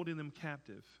 and holding them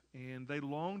captive. And they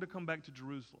longed to come back to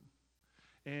Jerusalem.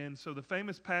 And so the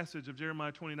famous passage of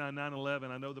Jeremiah 29, 9, 11,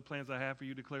 I know the plans I have for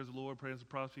you, declares the Lord, plans to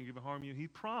prosper you and give harm you. He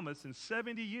promised in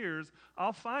 70 years,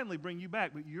 I'll finally bring you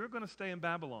back, but you're going to stay in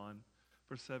Babylon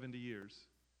for 70 years.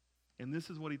 And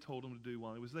this is what he told him to do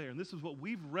while he was there. And this is what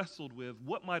we've wrestled with.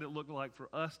 What might it look like for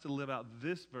us to live out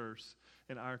this verse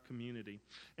in our community?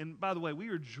 And by the way, we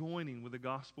are joining with the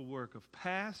gospel work of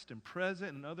past and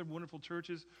present and other wonderful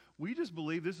churches. We just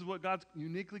believe this is what God's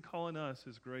uniquely calling us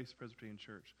as Grace Presbyterian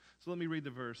Church. So let me read the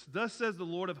verse. Thus says the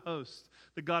Lord of hosts,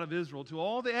 the God of Israel, to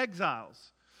all the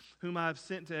exiles whom I have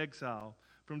sent to exile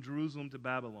from Jerusalem to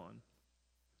Babylon.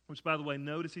 Which, by the way,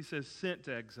 notice he says sent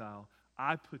to exile.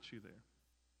 I put you there.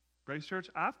 Grace Church,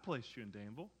 I've placed you in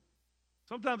Danville.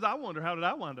 Sometimes I wonder, how did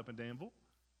I wind up in Danville?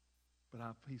 But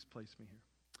he's placed me here.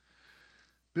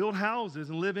 Build houses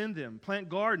and live in them. Plant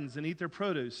gardens and eat their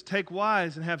produce. Take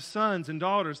wives and have sons and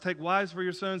daughters. Take wives for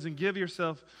your sons and give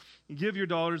your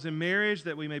daughters in marriage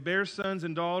that we may bear sons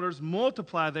and daughters.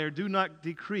 Multiply there, do not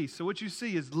decrease. So what you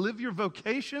see is live your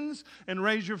vocations and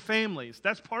raise your families.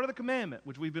 That's part of the commandment,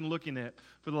 which we've been looking at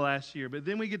for the last year. But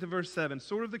then we get to verse 7,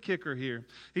 sort of the kicker here.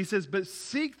 He says, but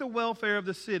seek the welfare of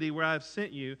the city where I have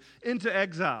sent you into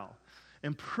exile,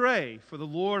 and pray for the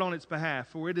Lord on its behalf,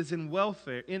 for it is in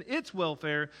its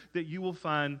welfare that you will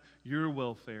find your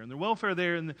welfare. And the welfare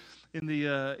there in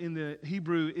the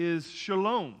Hebrew is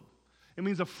shalom. It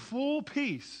means a full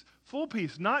peace,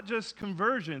 not just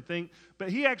conversion thing, but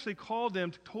he actually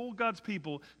told God's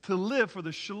people to live for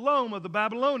the shalom of the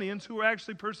Babylonians who were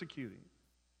actually persecuting.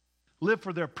 Live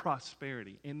for their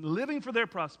prosperity. And living for their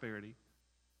prosperity,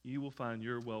 you will find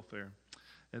your welfare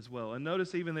as well. And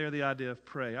notice even there the idea of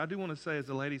pray. I do want to say, as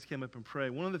the ladies came up and pray,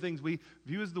 one of the things we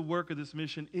view as the work of this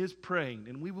mission is praying,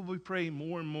 and we will be praying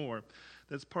more and more.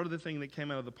 That's part of the thing that came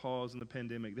out of the pause and the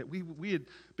pandemic, that we had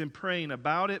been praying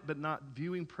about it, but not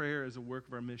viewing prayer as a work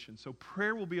of our mission. So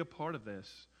prayer will be a part of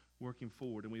this working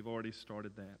forward, and we've already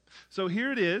started that. So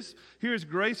here it is. Here's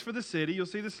Grace for the City. You'll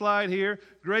see the slide here,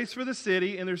 Grace for the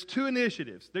City, and there's 2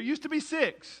 initiatives. There used to be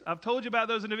 6. I've told you about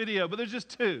those in the video, but there's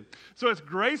just 2. So it's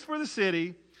Grace for the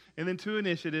City, and then 2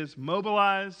 initiatives,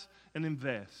 mobilize and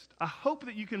invest. I hope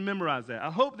that you can memorize that.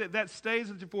 I hope that stays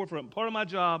at your forefront. Part of my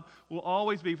job will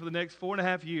always be for the next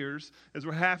 4.5 years, as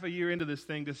we're half a year into this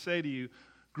thing, to say to you,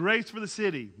 Grace for the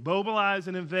City, mobilize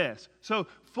and invest. So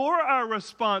for our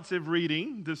responsive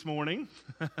reading this morning,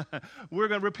 we're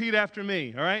going to repeat after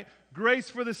me, all right? Grace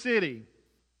for the City.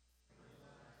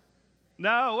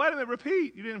 No, wait a minute,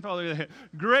 repeat. You didn't follow that.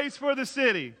 Grace for the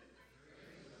City.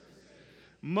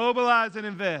 Mobilize and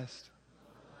invest.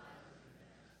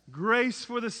 Grace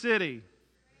for the City.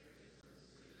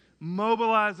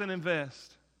 Mobilize and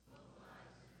invest.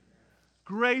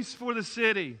 Grace for the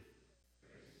City.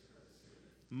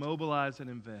 Mobilize and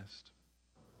invest.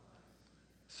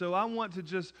 So I want to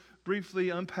just briefly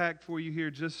unpack for you here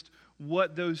just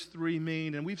what those 3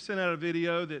 mean. And we've sent out a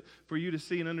video that for you to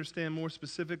see and understand more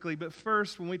specifically. But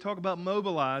first, when we talk about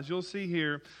mobilize, you'll see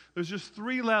here, there's just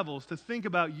 3 levels to think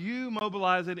about you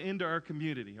mobilizing into our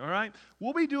community, all right?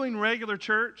 We'll be doing regular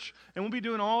church, and we'll be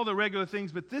doing all the regular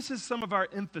things, but this is some of our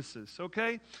emphasis,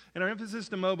 okay? And our emphasis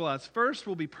to mobilize. First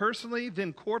will be personally,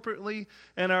 then corporately,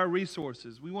 and our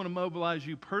resources. We want to mobilize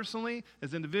you personally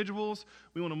as individuals.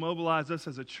 We want to mobilize us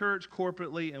as a church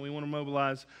corporately, and we want to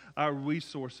mobilize our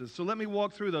resources. So let me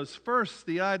walk through those. First,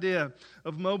 the idea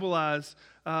of mobilize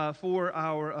for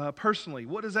our personally.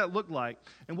 What does that look like?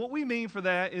 And what we mean for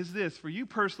that is this. For you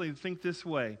personally to think this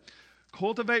way.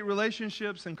 Cultivate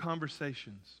relationships and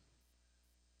conversations.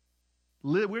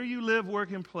 Where you live,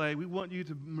 work, and play, we want you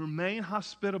to remain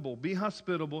hospitable, be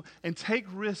hospitable, and take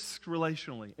risks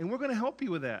relationally. And we're going to help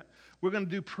you with that. We're going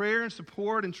to do prayer and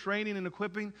support and training and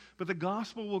equipping, but the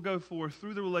gospel will go forth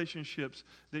through the relationships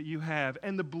that you have.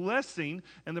 And the blessing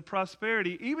and the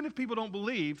prosperity, even if people don't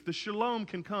believe, the shalom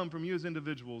can come from you as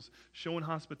individuals, showing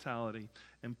hospitality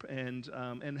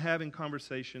and having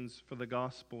conversations for the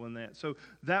gospel and that. So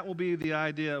that will be the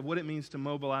idea of what it means to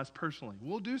mobilize personally.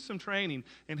 We'll do some training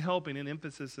and helping and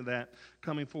emphasis of that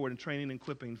coming forward and training and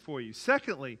equipping for you.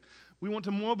 Secondly, we want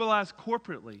to mobilize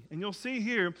corporately. And you'll see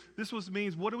here, this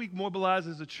means what do we mobilize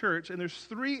as a church? And there's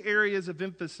 3 areas of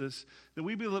emphasis that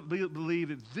we believe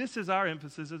that this is our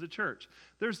emphasis as a church.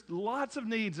 There's lots of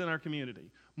needs in our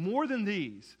community, more than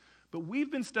these. But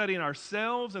we've been studying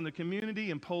ourselves and the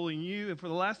community and polling you. And for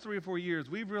the last 3 or 4 years,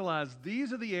 we've realized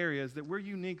these are the areas that we're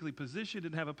uniquely positioned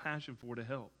and have a passion for to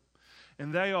help.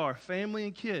 And they are family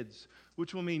and kids,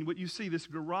 which will mean what you see, this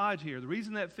garage here. The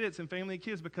reason that fits in family and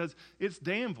kids because it's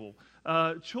Danville.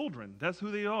 Children, that's who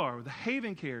they are. The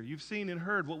Haven Care, you've seen and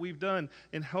heard what we've done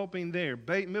in helping there.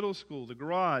 Bate Middle School, the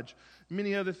garage,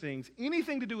 many other things.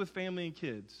 Anything to do with family and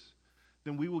kids,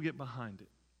 then we will get behind it.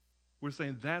 We're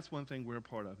saying that's one thing we're a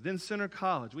part of. Then Center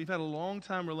College. We've had a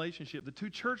long-time relationship. The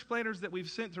 2 church planters that we've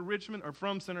sent to Richmond are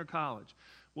from Center College.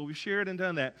 Well, we've shared and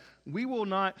done that. We will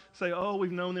not say, oh,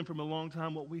 we've known them from a long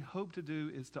time. What we hope to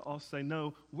do is to also say,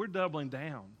 no, we're doubling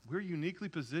down. We're uniquely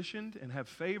positioned and have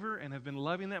favor and have been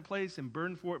loving that place and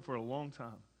burdened for it for a long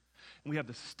time. And we have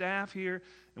the staff here,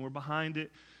 and we're behind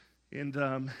it. And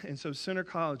so Center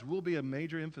College will be a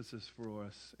major emphasis for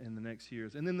us in the next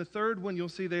years. And then the third one you'll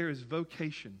see there is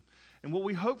vocation. And what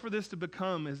we hope for this to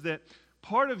become is that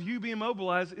part of you being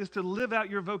mobilized is to live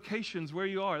out your vocations where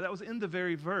you are. That was in the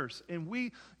very verse. And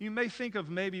you may think of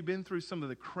maybe been through some of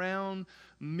the Crown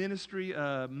ministry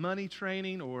money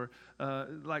training or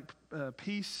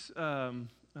peace,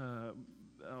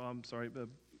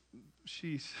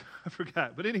 I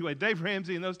forgot. But anyway, Dave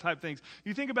Ramsey and those type things.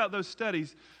 You think about those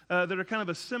studies that are kind of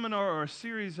a seminar or a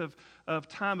series of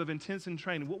time of intensive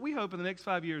training. What we hope in the next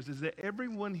 5 years is that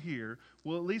everyone here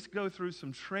will at least go through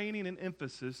some training and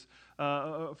emphasis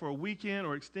for a weekend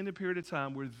or extended period of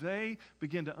time where they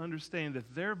begin to understand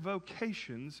that their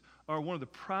vocations are one of the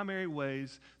primary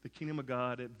ways the kingdom of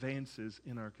God advances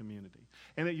in our community.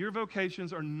 And that your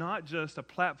vocations are not just a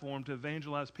platform to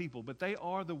evangelize people, but they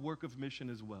are the work of mission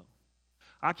as well.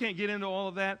 I can't get into all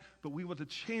of that, but we want to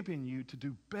champion you to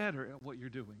do better at what you're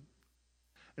doing.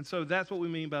 And so that's what we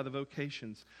mean by the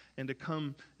vocations and to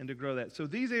come and to grow that. So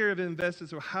these areas of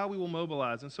investments are how we will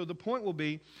mobilize. And so the point will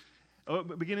be,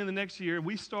 beginning the next year,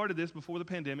 we started this before the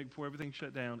pandemic, before everything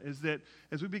shut down, is that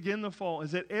as we begin the fall,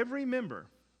 is that every member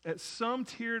at some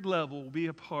tiered level will be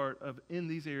a part of in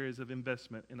these areas of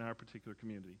investment in our particular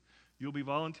community. You'll be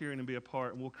volunteering and be a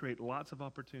part, and we'll create lots of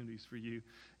opportunities for you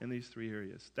in these three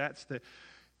areas. That's the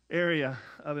area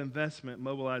of investment,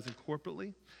 mobilizing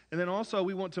corporately. And then also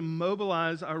we want to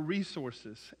mobilize our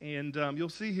resources. And you'll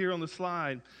see here on the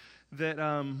slide that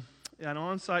an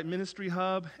on-site ministry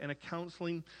hub and a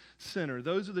counseling center.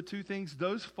 Those are the two things.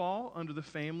 Those fall under the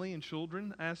family and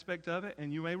children aspect of it.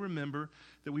 And you may remember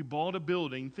that we bought a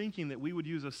building thinking that we would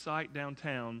use a site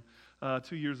downtown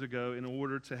 2 years ago in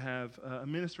order to have a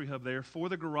ministry hub there for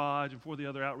the garage and for the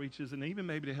other outreaches and even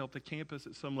maybe to help the campus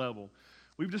at some level.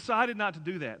 We've decided not to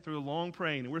do that through a long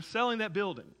praying, and we're selling that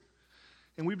building.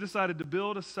 And we've decided to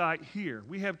build a site here.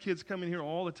 We have kids coming here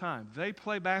all the time. They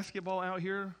play basketball out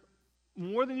here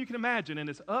more than you can imagine, and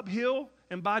it's uphill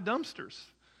and by dumpsters.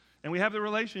 And we have the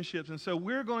relationships, and so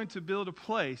we're going to build a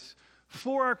place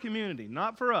for our community,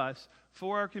 not for us,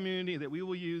 for our community that we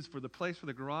will use for the place for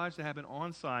the garage to happen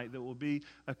on site that will be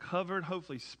a covered,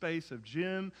 hopefully, space of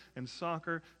gym and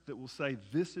soccer that will say,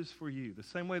 this is for you. The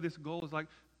same way this goal is like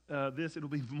this, it'll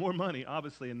be more money,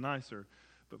 obviously, and nicer.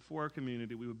 But for our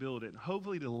community, we will build it,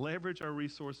 hopefully to leverage our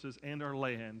resources and our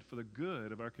land for the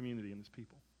good of our community and its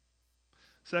people.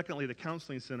 Secondly, the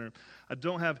counseling center. I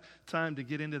don't have time to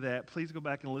get into that. Please go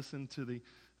back and listen to the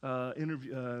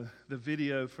the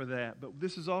video for that. But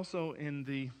this is also in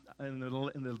the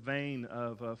vein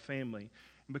of family.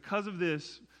 And because of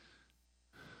this,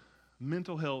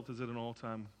 mental health is at an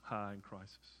all-time high in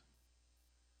crisis.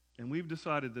 And we've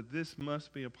decided that this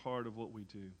must be a part of what we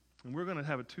do. And we're going to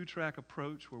have a two-track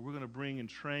approach where we're going to bring and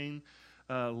train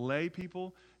lay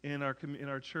people in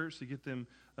our church to get them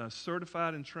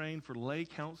certified and trained for lay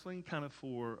counseling, kind of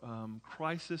for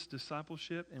crisis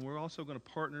discipleship. And we're also going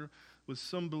to partner with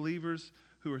some believers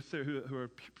who are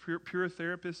pure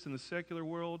therapists in the secular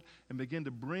world and begin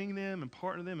to bring them and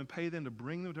partner them and pay them to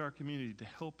bring them to our community to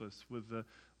help us with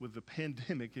the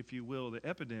pandemic, if you will, the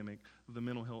epidemic of the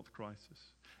mental health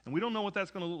crisis. And we don't know what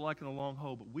that's going to look like in the long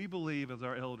haul, but we believe as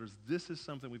our elders, this is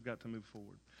something we've got to move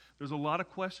forward. There's a lot of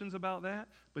questions about that,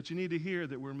 but you need to hear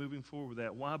that we're moving forward with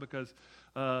that. Why? Because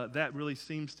that really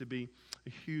seems to be a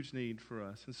huge need for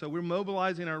us. And so we're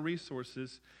mobilizing our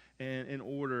resources in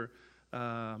order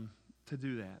to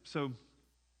do that. So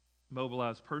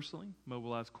mobilize personally,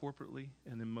 mobilize corporately,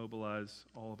 and then mobilize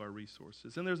all of our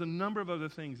resources. And there's a number of other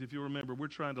things, if you remember, we're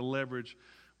trying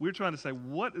to say,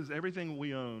 what is everything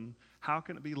we own, how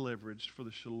can it be leveraged for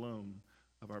the shalom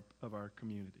of our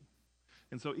community?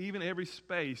 And so even every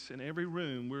space and every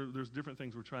room, there's different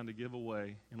things we're trying to give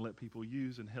away and let people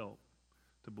use and help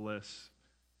to bless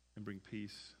and bring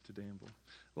peace to Danville.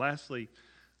 Lastly,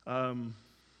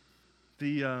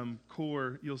 the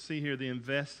core, you'll see here the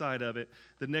invest side of it,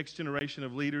 the next generation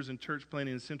of leaders in church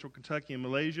planting in Central Kentucky and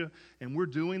Malaysia, and we're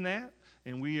doing that.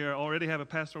 And we already have a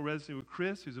pastoral residency with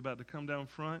Chris, who's about to come down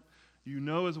front. You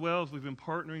know as well as we've been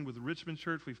partnering with the Richmond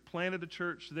Church. We've planted a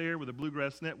church there with a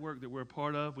Bluegrass Network that we're a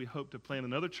part of. We hope to plant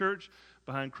another church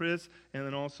behind Chris, and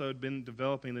then also been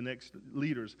developing the next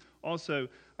leaders. Also,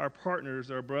 our partners,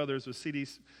 our brothers with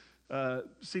CDPC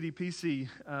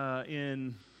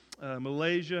in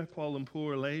Malaysia, Kuala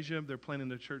Lumpur, Malaysia. They're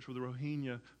planting a church with the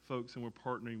Rohingya folks, and we're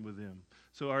partnering with them.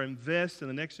 So our invest in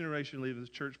the next generation leaders,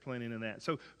 church planting in that.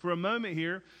 So for a moment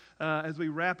here, as we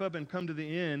wrap up and come to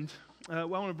the end, I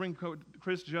want to bring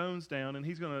Chris Jones down, and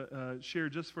he's going to share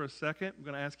just for a second. I'm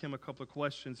going to ask him a couple of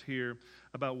questions here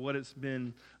about what it's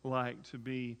been like to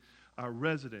be our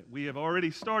resident. We have already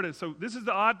started. So this is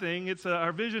the odd thing. It's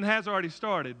our vision has already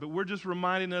started, but we're just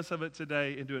reminding us of it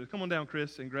today and doing it. Come on down,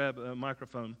 Chris, and grab a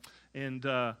microphone. And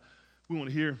we want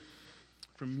to hear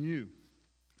from you.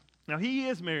 Now, he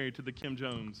is married to the Kim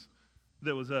Jones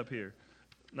that was up here,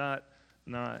 not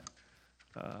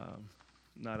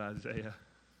Isaiah.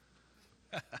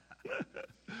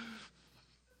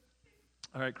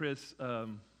 All right, Chris,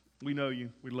 we know you,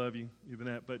 we love you, even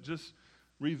that. But just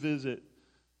revisit,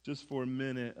 just for a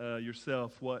minute,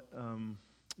 yourself. What,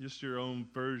 just your own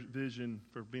vision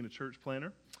for being a church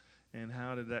planter, and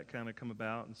how did that kind of come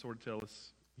about? And sort of tell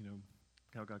us,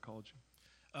 how God called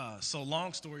you. So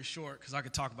long story short, because I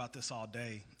could talk about this all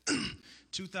day,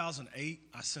 2008,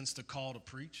 I sensed a call to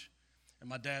preach. And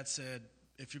my dad said,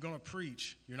 if you're going to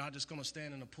preach, you're not just going to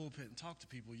stand in a pulpit and talk to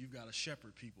people. You've got to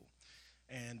shepherd people.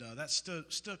 And that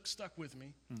stuck with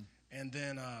me. And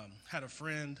then had a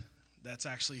friend that's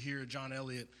actually here, John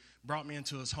Elliott, brought me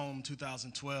into his home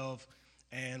 2012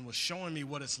 and was showing me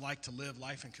what it's like to live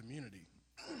life in community.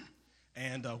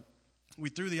 And we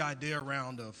threw the idea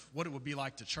around of what it would be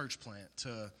like to church plant,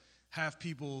 to have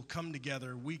people come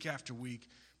together week after week,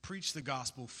 preach the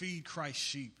gospel, feed Christ's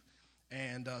sheep.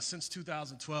 And since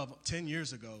 2012, 10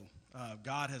 years ago,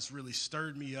 God has really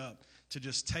stirred me up to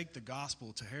just take the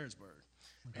gospel to Harrodsburg.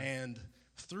 Okay. And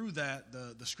through that,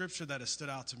 the scripture that has stood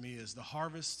out to me is the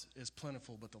harvest is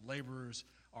plentiful, but the laborers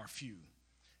are few.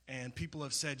 And people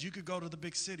have said, you could go to the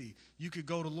big city. You could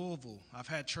go to Louisville. I've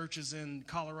had churches in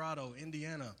Colorado,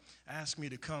 Indiana, ask me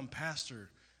to come pastor,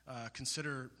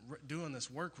 consider doing this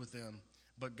work with them.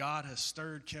 But God has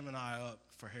stirred Kim and I up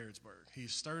for Harrodsburg.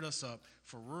 He's stirred us up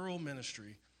for rural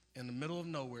ministry in the middle of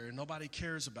nowhere. Nobody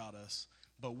cares about us,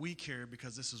 but we care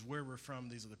because this is where we're from.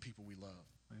 These are the people we love.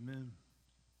 Amen.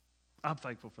 I'm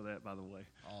thankful for that, by the way.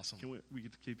 Awesome. We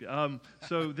get to keep you.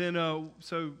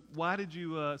 So why did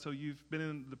you, so you've been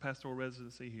in the pastoral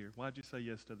residency here. Why did you say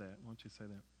yes to that? Why don't you say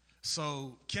that?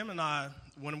 So Kim and I,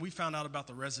 when we found out about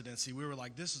the residency, we were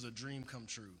like, this is a dream come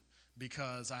true,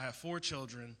 because I have 4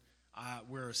 children.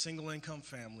 We're a single income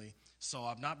family, so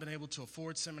I've not been able to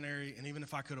afford seminary, and even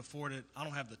if I could afford it, I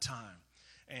don't have the time.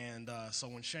 And so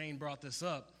when Shane brought this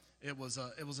up, it was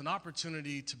an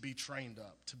opportunity to be trained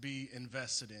up, to be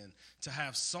invested in, to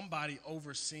have somebody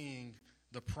overseeing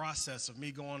the process of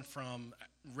me going from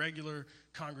regular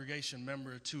congregation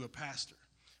member to a pastor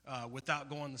without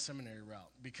going the seminary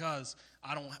route, because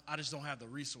I just don't have the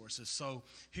resources. So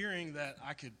hearing that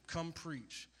I could come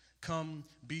preach, come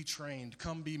be trained,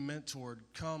 come be mentored,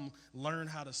 come learn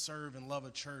how to serve and love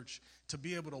a church, to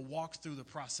be able to walk through the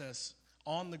process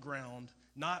on the ground,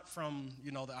 not from,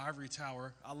 the ivory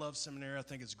tower. I love seminary. I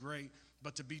think it's great.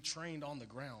 But to be trained on the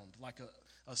ground like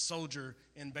a soldier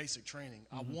in basic training.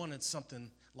 Mm-hmm. I wanted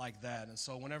something like that. And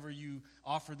so whenever you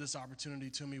offered this opportunity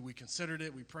to me, we considered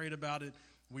it. We prayed about it.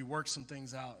 We worked some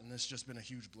things out, and it's just been a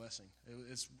huge blessing.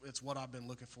 It's what I've been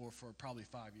looking for probably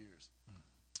 5 years.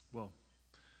 Well,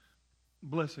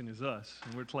 blessing is us,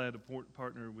 and we're glad to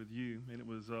partner with you. And it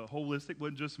was holistic. It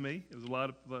wasn't just me. It was a lot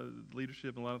of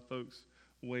leadership and a lot of folks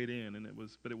weighed in,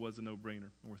 but it was a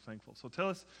no-brainer, and we're thankful. So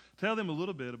tell them a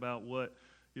little bit about what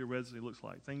your residency looks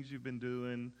like, things you've been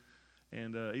doing,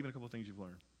 and even a couple of things you've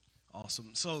learned. Awesome.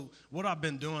 So what I've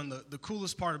been doing, the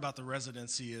coolest part about the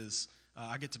residency is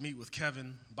I get to meet with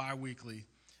Kevin bi-weekly,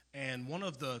 and one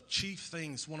of the chief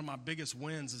things, one of my biggest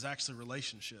wins is actually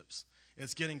relationships.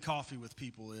 It's getting coffee with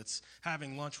people. It's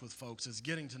having lunch with folks. It's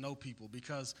getting to know people,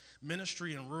 because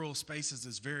ministry in rural spaces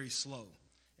is very slow.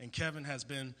 And Kevin has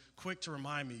been quick to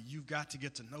remind me, you've got to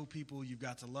get to know people, you've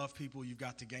got to love people, you've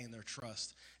got to gain their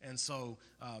trust. And so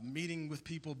meeting with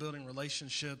people, building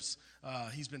relationships,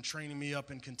 he's been training me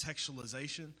up in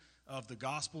contextualization of the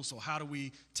gospel. So how do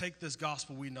we take this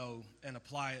gospel we know and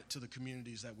apply it to the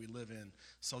communities that we live in?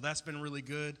 So that's been really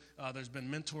good. There's been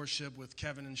mentorship with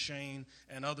Kevin and Shane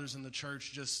and others in the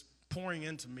church just pouring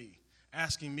into me,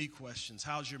 asking me questions.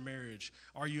 How's your marriage?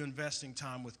 Are you investing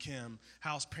time with Kim?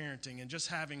 How's parenting? And just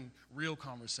having real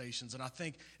conversations. And I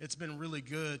think it's been really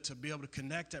good to be able to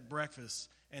connect at breakfast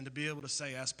and to be able to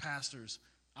say, as pastors,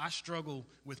 I struggle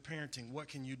with parenting. What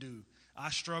can you do? I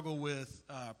struggle with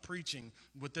preaching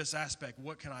with this aspect.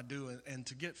 What can I do? And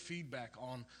to get feedback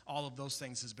on all of those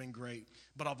things has been great.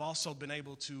 But I've also been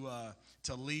able to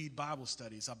lead Bible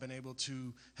studies. I've been able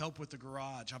to help with the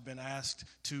garage. I've been asked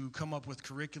to come up with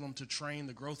curriculum to train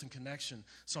the growth and connection.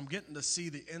 So I'm getting to see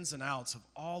the ins and outs of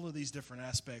all of these different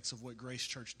aspects of what Grace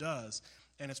Church does.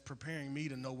 And it's preparing me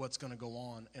to know what's going to go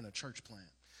on in a church plant.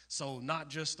 So not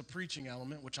just the preaching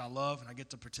element, which I love and I get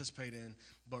to participate in,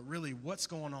 but really what's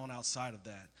going on outside of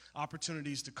that.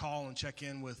 Opportunities to call and check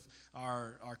in with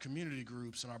our community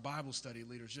groups and our Bible study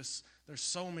leaders. Just there's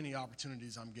so many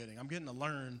opportunities I'm getting. I'm getting to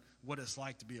learn what it's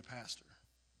like to be a pastor.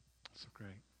 So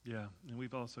great. Yeah, and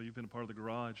you've been a part of the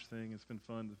garage thing. It's been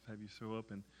fun to have you show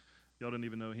up, and y'all didn't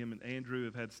even know him and Andrew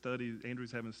have had studies.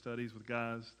 Andrew's having studies with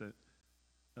guys that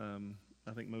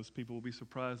I think most people will be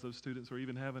surprised those students are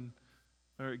even having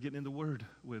or getting in the Word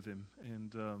with him.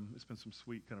 And it's been some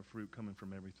sweet kind of fruit coming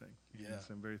from everything. Yeah. And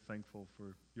so I'm very thankful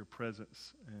for your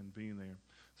presence and being there.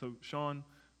 So, Sean,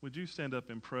 would you stand up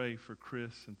and pray for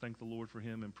Chris and thank the Lord for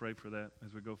him and pray for that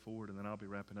as we go forward, and then I'll be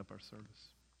wrapping up our service.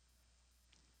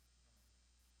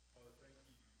 Father, thank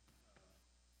you for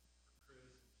Chris and Kim, for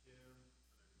their family,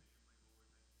 Lord.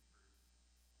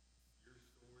 Thank you for your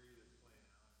story that's playing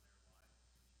out in their life. Thank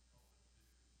you for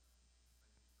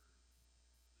just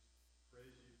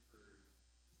praise you for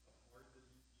just the heart that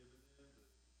you've given them, that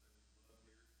we love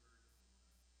Harrisburg, and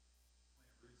plant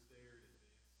roots there and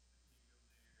advance the kingdom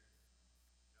there.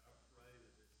 God, I pray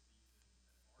that this season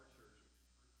at our church would be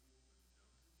fruitful with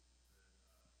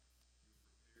the Joneses, that you would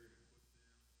prepare and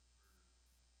equip them for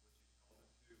what you've called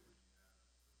them to, what you have prepared in advance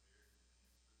for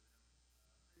them. Pray be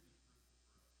fruitful for us, God.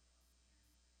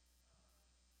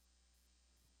 That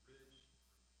you rich,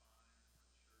 refine our church,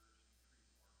 increase our vision,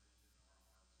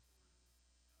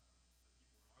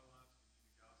 our hearts toward the people in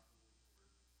our lives who need the gospel, toward our community and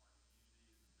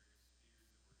the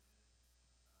various spheres that we're in. God,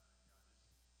 just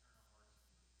turn our hearts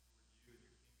toward you and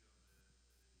your kingdom that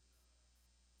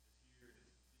is here and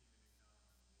is continuing to come and will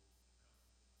come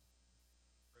in fullness.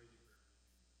 Praise you for everything.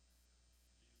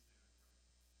 In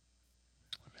Jesus' name we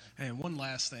pray. And one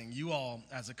last thing, you all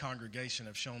as a congregation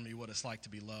have shown me what it's like to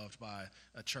be loved by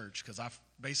a church, because I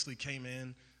basically came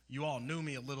in, you all knew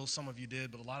me a little, some of you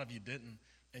did, but a lot of you didn't,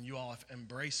 and you all have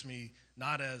embraced me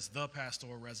not as the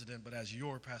pastoral resident, but as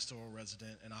your pastoral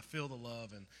resident, and I feel the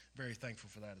love and very thankful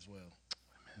for that as well.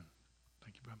 Amen.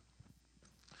 Thank you, brother.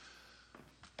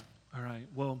 All right.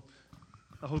 Well,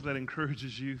 I hope that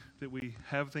encourages you that we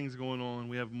have things going on.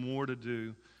 We have more to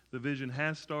do. The vision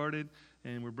has started,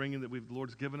 and we're bringing that. The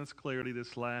Lord's given us clarity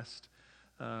this last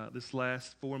 4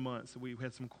 months. We've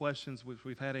had some questions which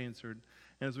we've had answered.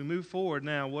 And as we move forward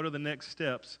now, what are the next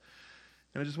steps?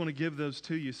 And I just want to give those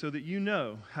to you so that you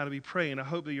know how to be praying. I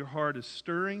hope that your heart is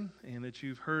stirring and that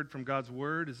you've heard from God's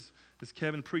word as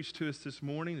Kevin preached to us this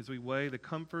morning, as we weigh the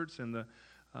comforts and the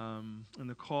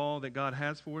call that God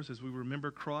has for us, as we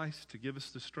remember Christ to give us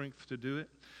the strength to do it.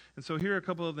 And so here are a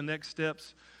couple of the next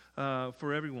steps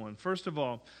for everyone. First of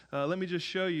all, let me just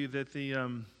show you that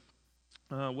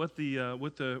what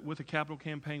the capital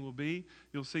campaign will be.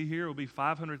 You'll see here it will be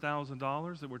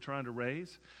 $500,000 that we're trying to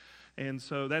raise. And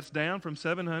so that's down from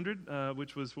 700,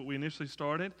 which was what we initially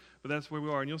started, but that's where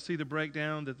we are. And you'll see the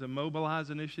breakdown that the Mobilize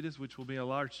initiatives, which will be a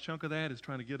large chunk of that, is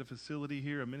trying to get a facility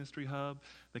here, a ministry hub.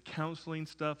 The counseling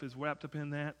stuff is wrapped up in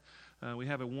that. We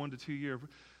have a 1 to 2 year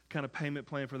kind of payment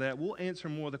plan for that. We'll answer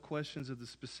more of the questions of the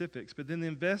specifics, but then the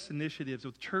invest initiatives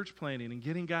with church planning and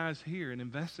getting guys here and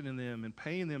investing in them and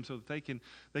paying them so that they can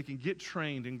get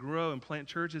trained and grow and plant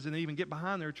churches and even get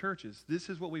behind their churches. This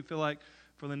is what we feel like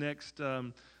for the next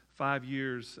 5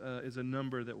 years is a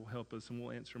number that will help us, and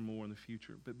we'll answer more in the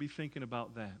future. But be thinking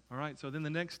about that. All right, so then the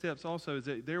next steps also is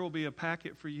that there will be a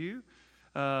packet for you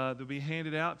that'll be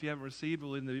handed out. If you haven't received,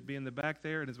 we'll be in the back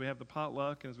there, and as we have the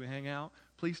potluck and as we hang out,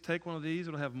 please take one of these.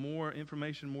 It'll have more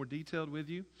information, more detailed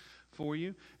for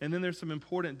you. And then there's some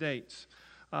important dates.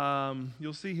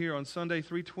 You'll see here on Sunday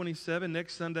 3/27,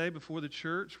 next Sunday before the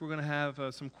church, we're going to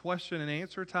have some question and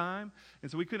answer time.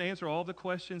 And so we couldn't answer all the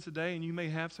questions today, and you may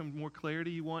have some more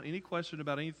clarity you want. Any question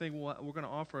about anything, we're going to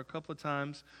offer a couple of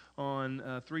times on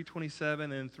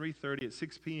 3/27 and 3/30 at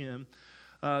 6 p.m.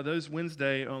 Those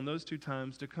Wednesday on those 2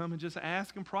 times to come and just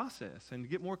ask and process and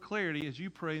get more clarity as you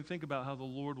pray and think about how the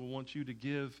Lord will want you to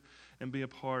give and be a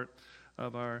part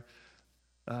of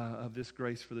of this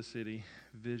Grace for the City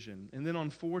vision. And then on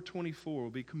 4/24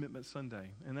 will be Commitment Sunday.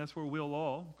 And that's where we'll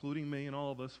all, including me and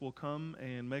all of us, will come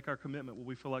and make our commitment where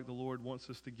we feel like the Lord wants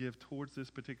us to give towards this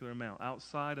particular amount,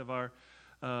 outside of our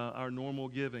normal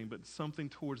giving, but something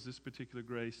towards this particular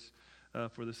Grace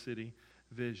for the City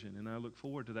vision. And I look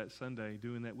forward to that Sunday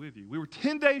doing that with you. We were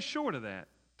 10 days short of that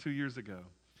 2 years ago.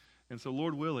 And so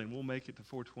Lord willing, we'll make it to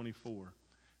 4/24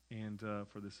 and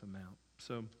for this amount.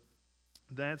 So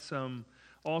that's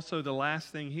also the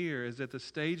last thing here is that the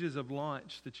stages of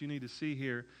launch that you need to see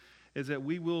here is that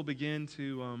we will begin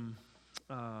to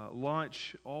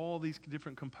launch all these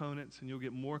different components, and you'll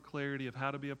get more clarity of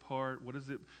how to be a part. What does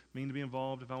it mean to be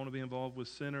involved? If I want to be involved with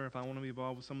Center, if I want to be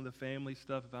involved with some of the family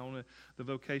stuff, if I want the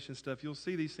vocation stuff, you'll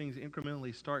see these things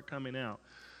incrementally start coming out.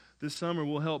 This summer,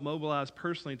 we'll help mobilize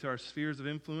personally to our spheres of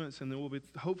influence, and then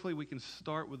hopefully we can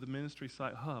start with the Ministry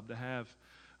Site Hub to have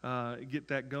get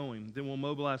that going. Then we'll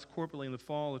mobilize corporately in the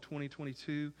fall of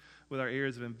 2022 with our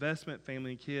areas of investment,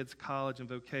 family and kids, college and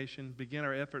vocation. Begin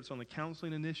our efforts on the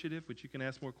counseling initiative, which you can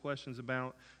ask more questions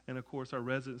about. And of course, our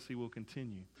residency will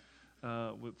continue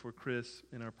for Chris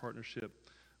in our partnership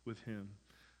with him.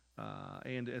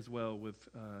 And as well with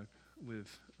with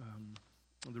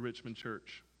the Richmond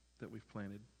church that we've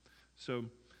planted. So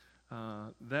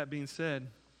that being said,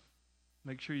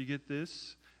 make sure you get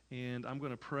this, and I'm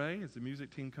going to pray as the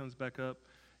music team comes back up,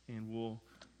 and we'll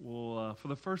for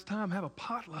the first time have a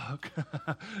potluck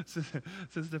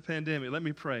since the pandemic. Let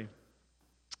me pray.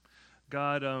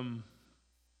 God,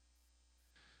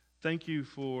 thank you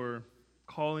for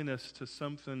calling us to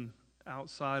something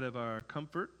outside of our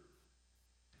comfort.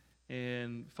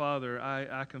 And Father,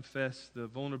 I confess the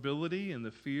vulnerability and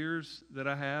the fears that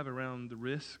I have around the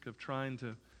risk of trying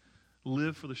to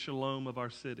live for the shalom of our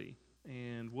city,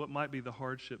 and what might be the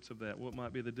hardships of that, what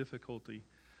might be the difficulty.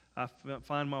 I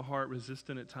find my heart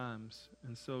resistant at times.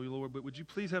 And so, Lord, but would you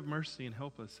please have mercy and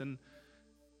help us? And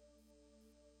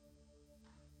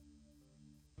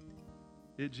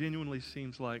it genuinely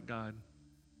seems like, God,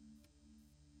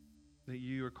 that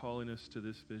you are calling us to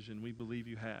this vision. We believe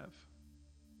you have.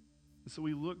 And so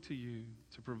we look to you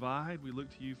to provide. We look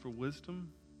to you for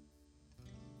wisdom.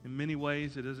 In many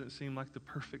ways, it doesn't seem like the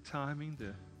perfect timing.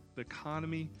 The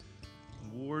economy,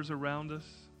 wars around us,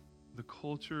 the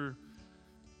culture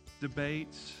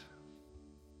debates.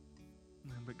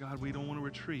 But God, we don't want to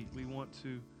retreat. We want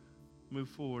to move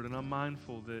forward. And I'm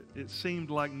mindful that it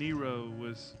seemed like Nero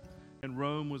was and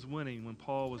Rome was winning when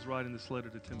Paul was writing this letter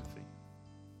to Timothy.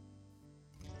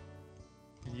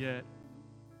 And yet,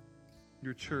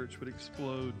 your church would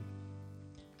explode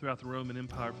throughout the Roman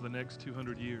Empire for the next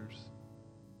 200 years.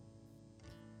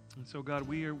 And so, God,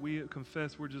 we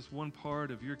confess we're just one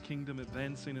part of your kingdom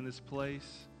advancing in this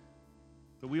place,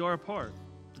 but we are a part.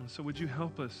 And so would you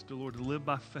help us, dear Lord, to live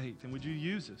by faith, and would you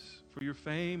use us for your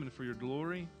fame and for your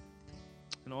glory?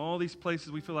 In all these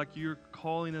places we feel like you're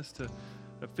calling us to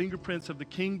the fingerprints of the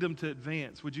kingdom to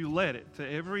advance. Would you let it to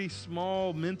every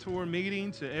small mentor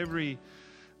meeting, to every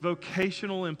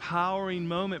vocational, empowering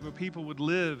moment where people would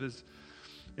live as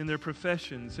in their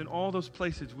professions. In all those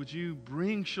places, would you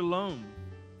bring shalom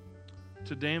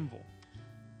to Danville?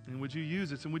 And would you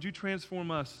use us? And would you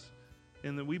transform us?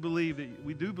 And that we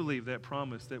do believe that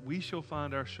promise, that we shall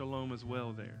find our shalom as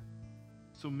well there.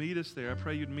 So meet us there. I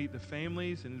pray you'd meet the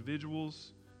families and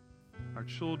individuals, our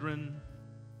children,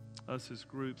 us as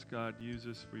groups. God, use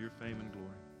us for your fame and glory.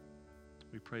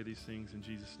 We pray these things in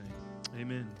Jesus' name.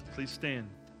 Amen. Please stand.